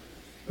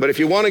 But if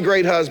you want a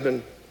great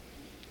husband,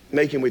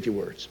 make him with your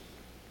words.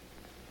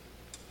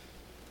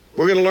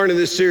 We're going to learn in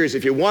this series,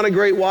 if you want a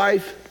great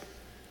wife,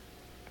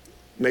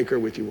 make her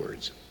with your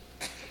words.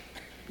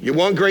 You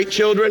want great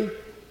children?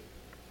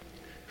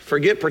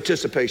 Forget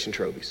participation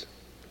trophies.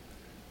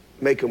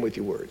 Make them with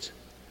your words.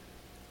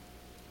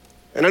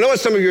 And I know what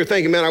some of you are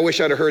thinking, man, I wish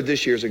I'd have heard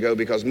this years ago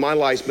because my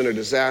life's been a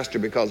disaster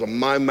because of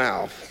my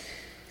mouth.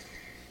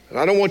 And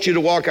I don't want you to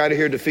walk out of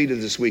here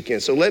defeated this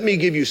weekend. So let me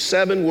give you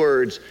 7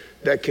 words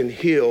that can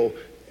heal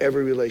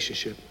every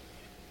relationship.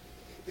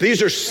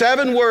 These are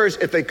 7 words,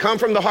 if they come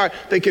from the heart,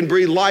 they can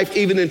breathe life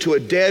even into a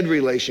dead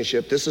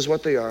relationship. This is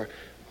what they are.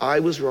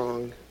 I was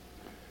wrong.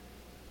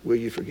 Will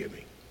you forgive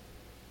me?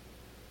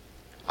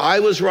 I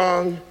was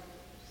wrong.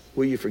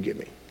 Will you forgive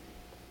me?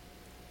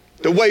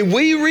 The way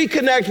we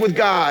reconnect with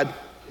God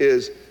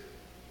is,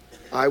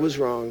 I was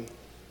wrong.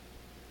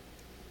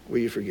 Will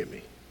you forgive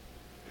me?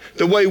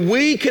 The way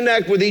we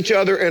connect with each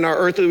other in our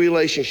earthly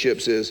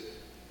relationships is,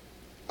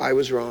 I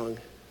was wrong.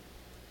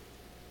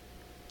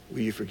 Will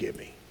you forgive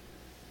me?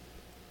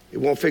 It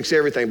won't fix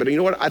everything, but you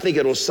know what? I think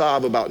it'll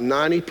solve about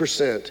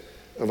 90%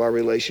 of our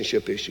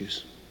relationship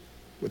issues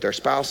with our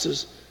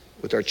spouses,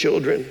 with our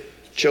children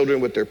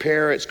with their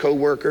parents,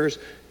 co-workers,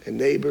 and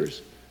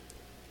neighbors.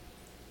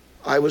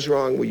 I was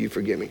wrong, will you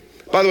forgive me?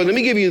 By the way, let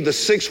me give you the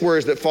 6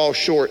 words that fall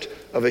short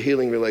of a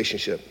healing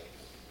relationship.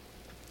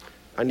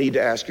 I need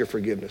to ask your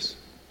forgiveness.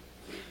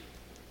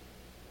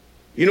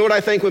 You know what I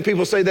think when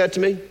people say that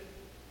to me?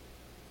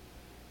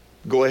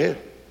 Go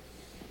ahead.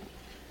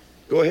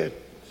 Go ahead.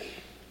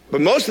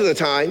 But most of the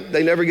time,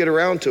 they never get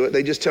around to it.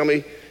 They just tell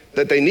me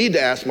that they need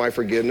to ask my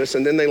forgiveness,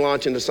 and then they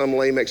launch into some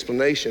lame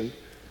explanation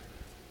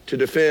to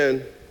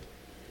defend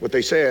what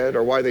they said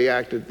or why they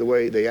acted the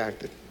way they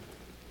acted.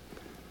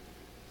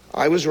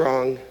 I was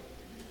wrong.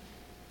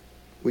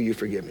 Will you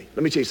forgive me?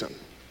 Let me tell you something.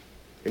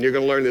 And you're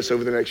going to learn this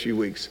over the next few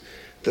weeks.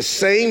 The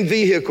same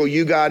vehicle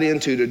you got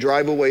into to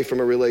drive away from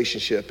a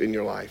relationship in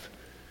your life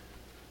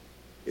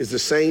is the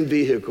same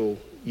vehicle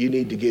you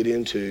need to get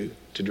into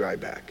to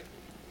drive back.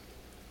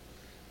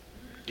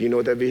 Do you know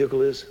what that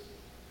vehicle is?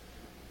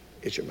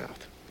 It's your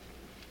mouth.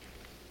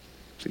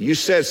 So you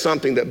said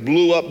something that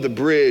blew up the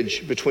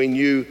bridge between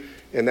you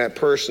and that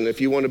person. If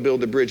you want to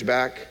build the bridge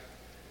back,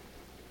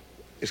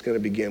 it's going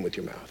to begin with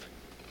your mouth.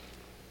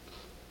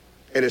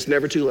 And it's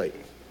never too late.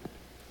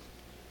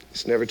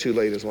 It's never too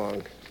late as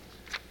long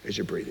as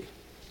you're breathing.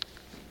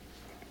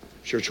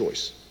 It's your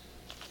choice.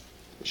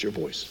 It's your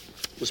voice.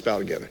 Let's bow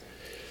together.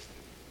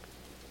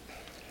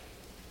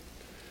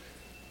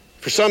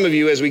 For some of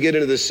you, as we get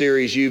into this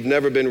series, you've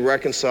never been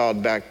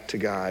reconciled back to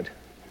God.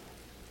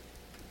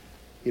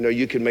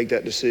 You can make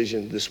that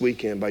decision this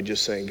weekend by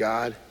just saying,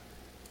 God,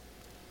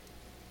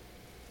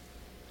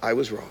 I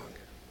was wrong.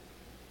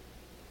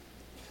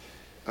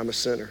 I'm a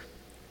sinner.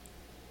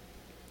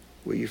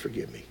 Will you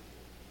forgive me?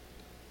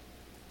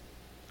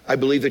 I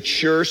believe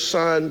that your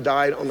son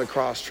died on the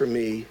cross for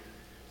me.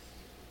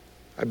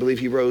 I believe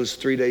he rose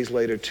 3 days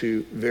later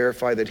to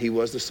verify that he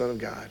was the Son of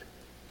God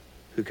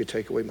who could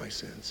take away my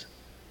sins.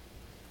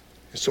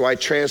 And so I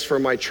transfer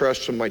my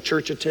trust from my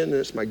church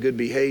attendance, my good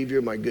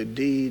behavior, my good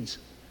deeds,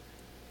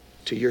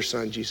 to your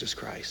son, Jesus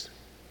Christ.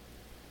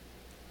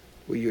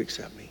 Will you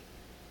accept me?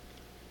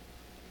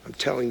 I'm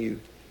telling you,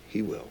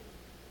 he will.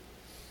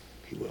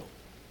 He will.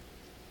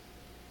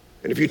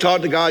 And if you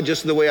talk to God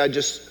just the way I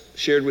just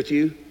shared with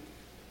you,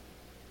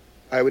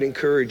 I would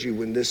encourage you,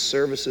 when this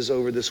service is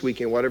over this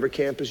weekend, whatever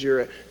campus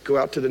you're at, go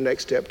out to the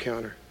Next Step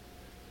counter.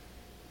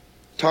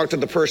 Talk to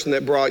the person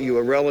that brought you,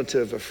 a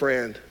relative, a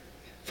friend.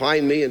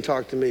 Find me and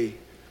talk to me.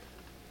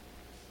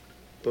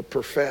 But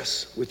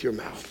profess with your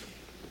mouth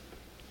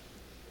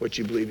what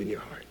you believe in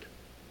your heart.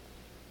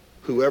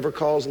 Whoever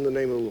calls in the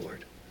name of the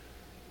Lord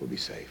will be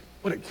saved.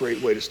 What a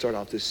great way to start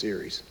off this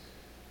series,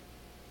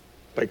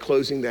 by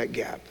closing that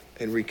gap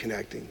and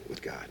reconnecting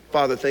with God.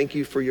 Father, thank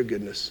you for your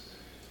goodness.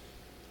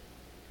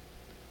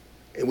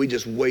 And we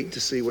just wait to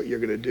see what you're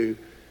going to do,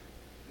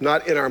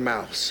 not in our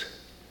mouths,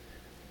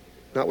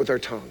 not with our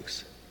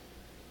tongues,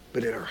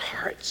 but in our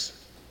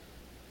hearts,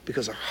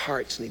 because our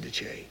hearts need to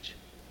change.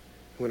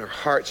 When our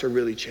hearts are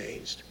really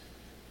changed,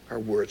 our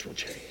words will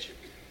change.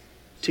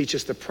 Teach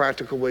us the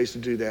practical ways to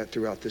do that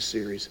throughout this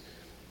series.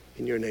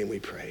 In your name we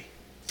pray.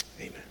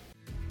 Amen.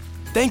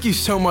 Thank you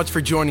so much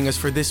for joining us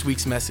for this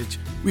week's message.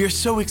 We are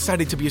so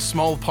excited to be a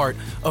small part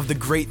of the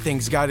great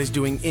things God is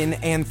doing in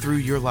and through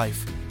your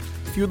life.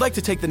 If you would like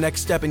to take the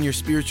next step in your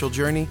spiritual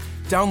journey,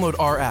 download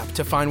our app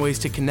to find ways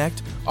to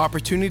connect,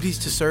 opportunities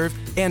to serve,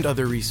 and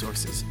other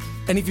resources.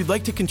 And if you'd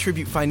like to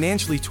contribute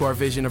financially to our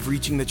vision of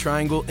reaching the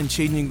triangle and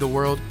changing the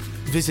world,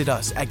 visit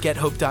us at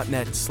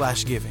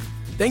gethope.net/giving.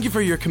 Thank you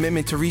for your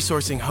commitment to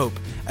resourcing Hope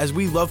as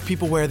we love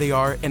people where they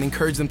are and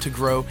encourage them to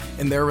grow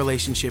in their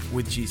relationship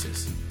with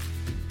Jesus.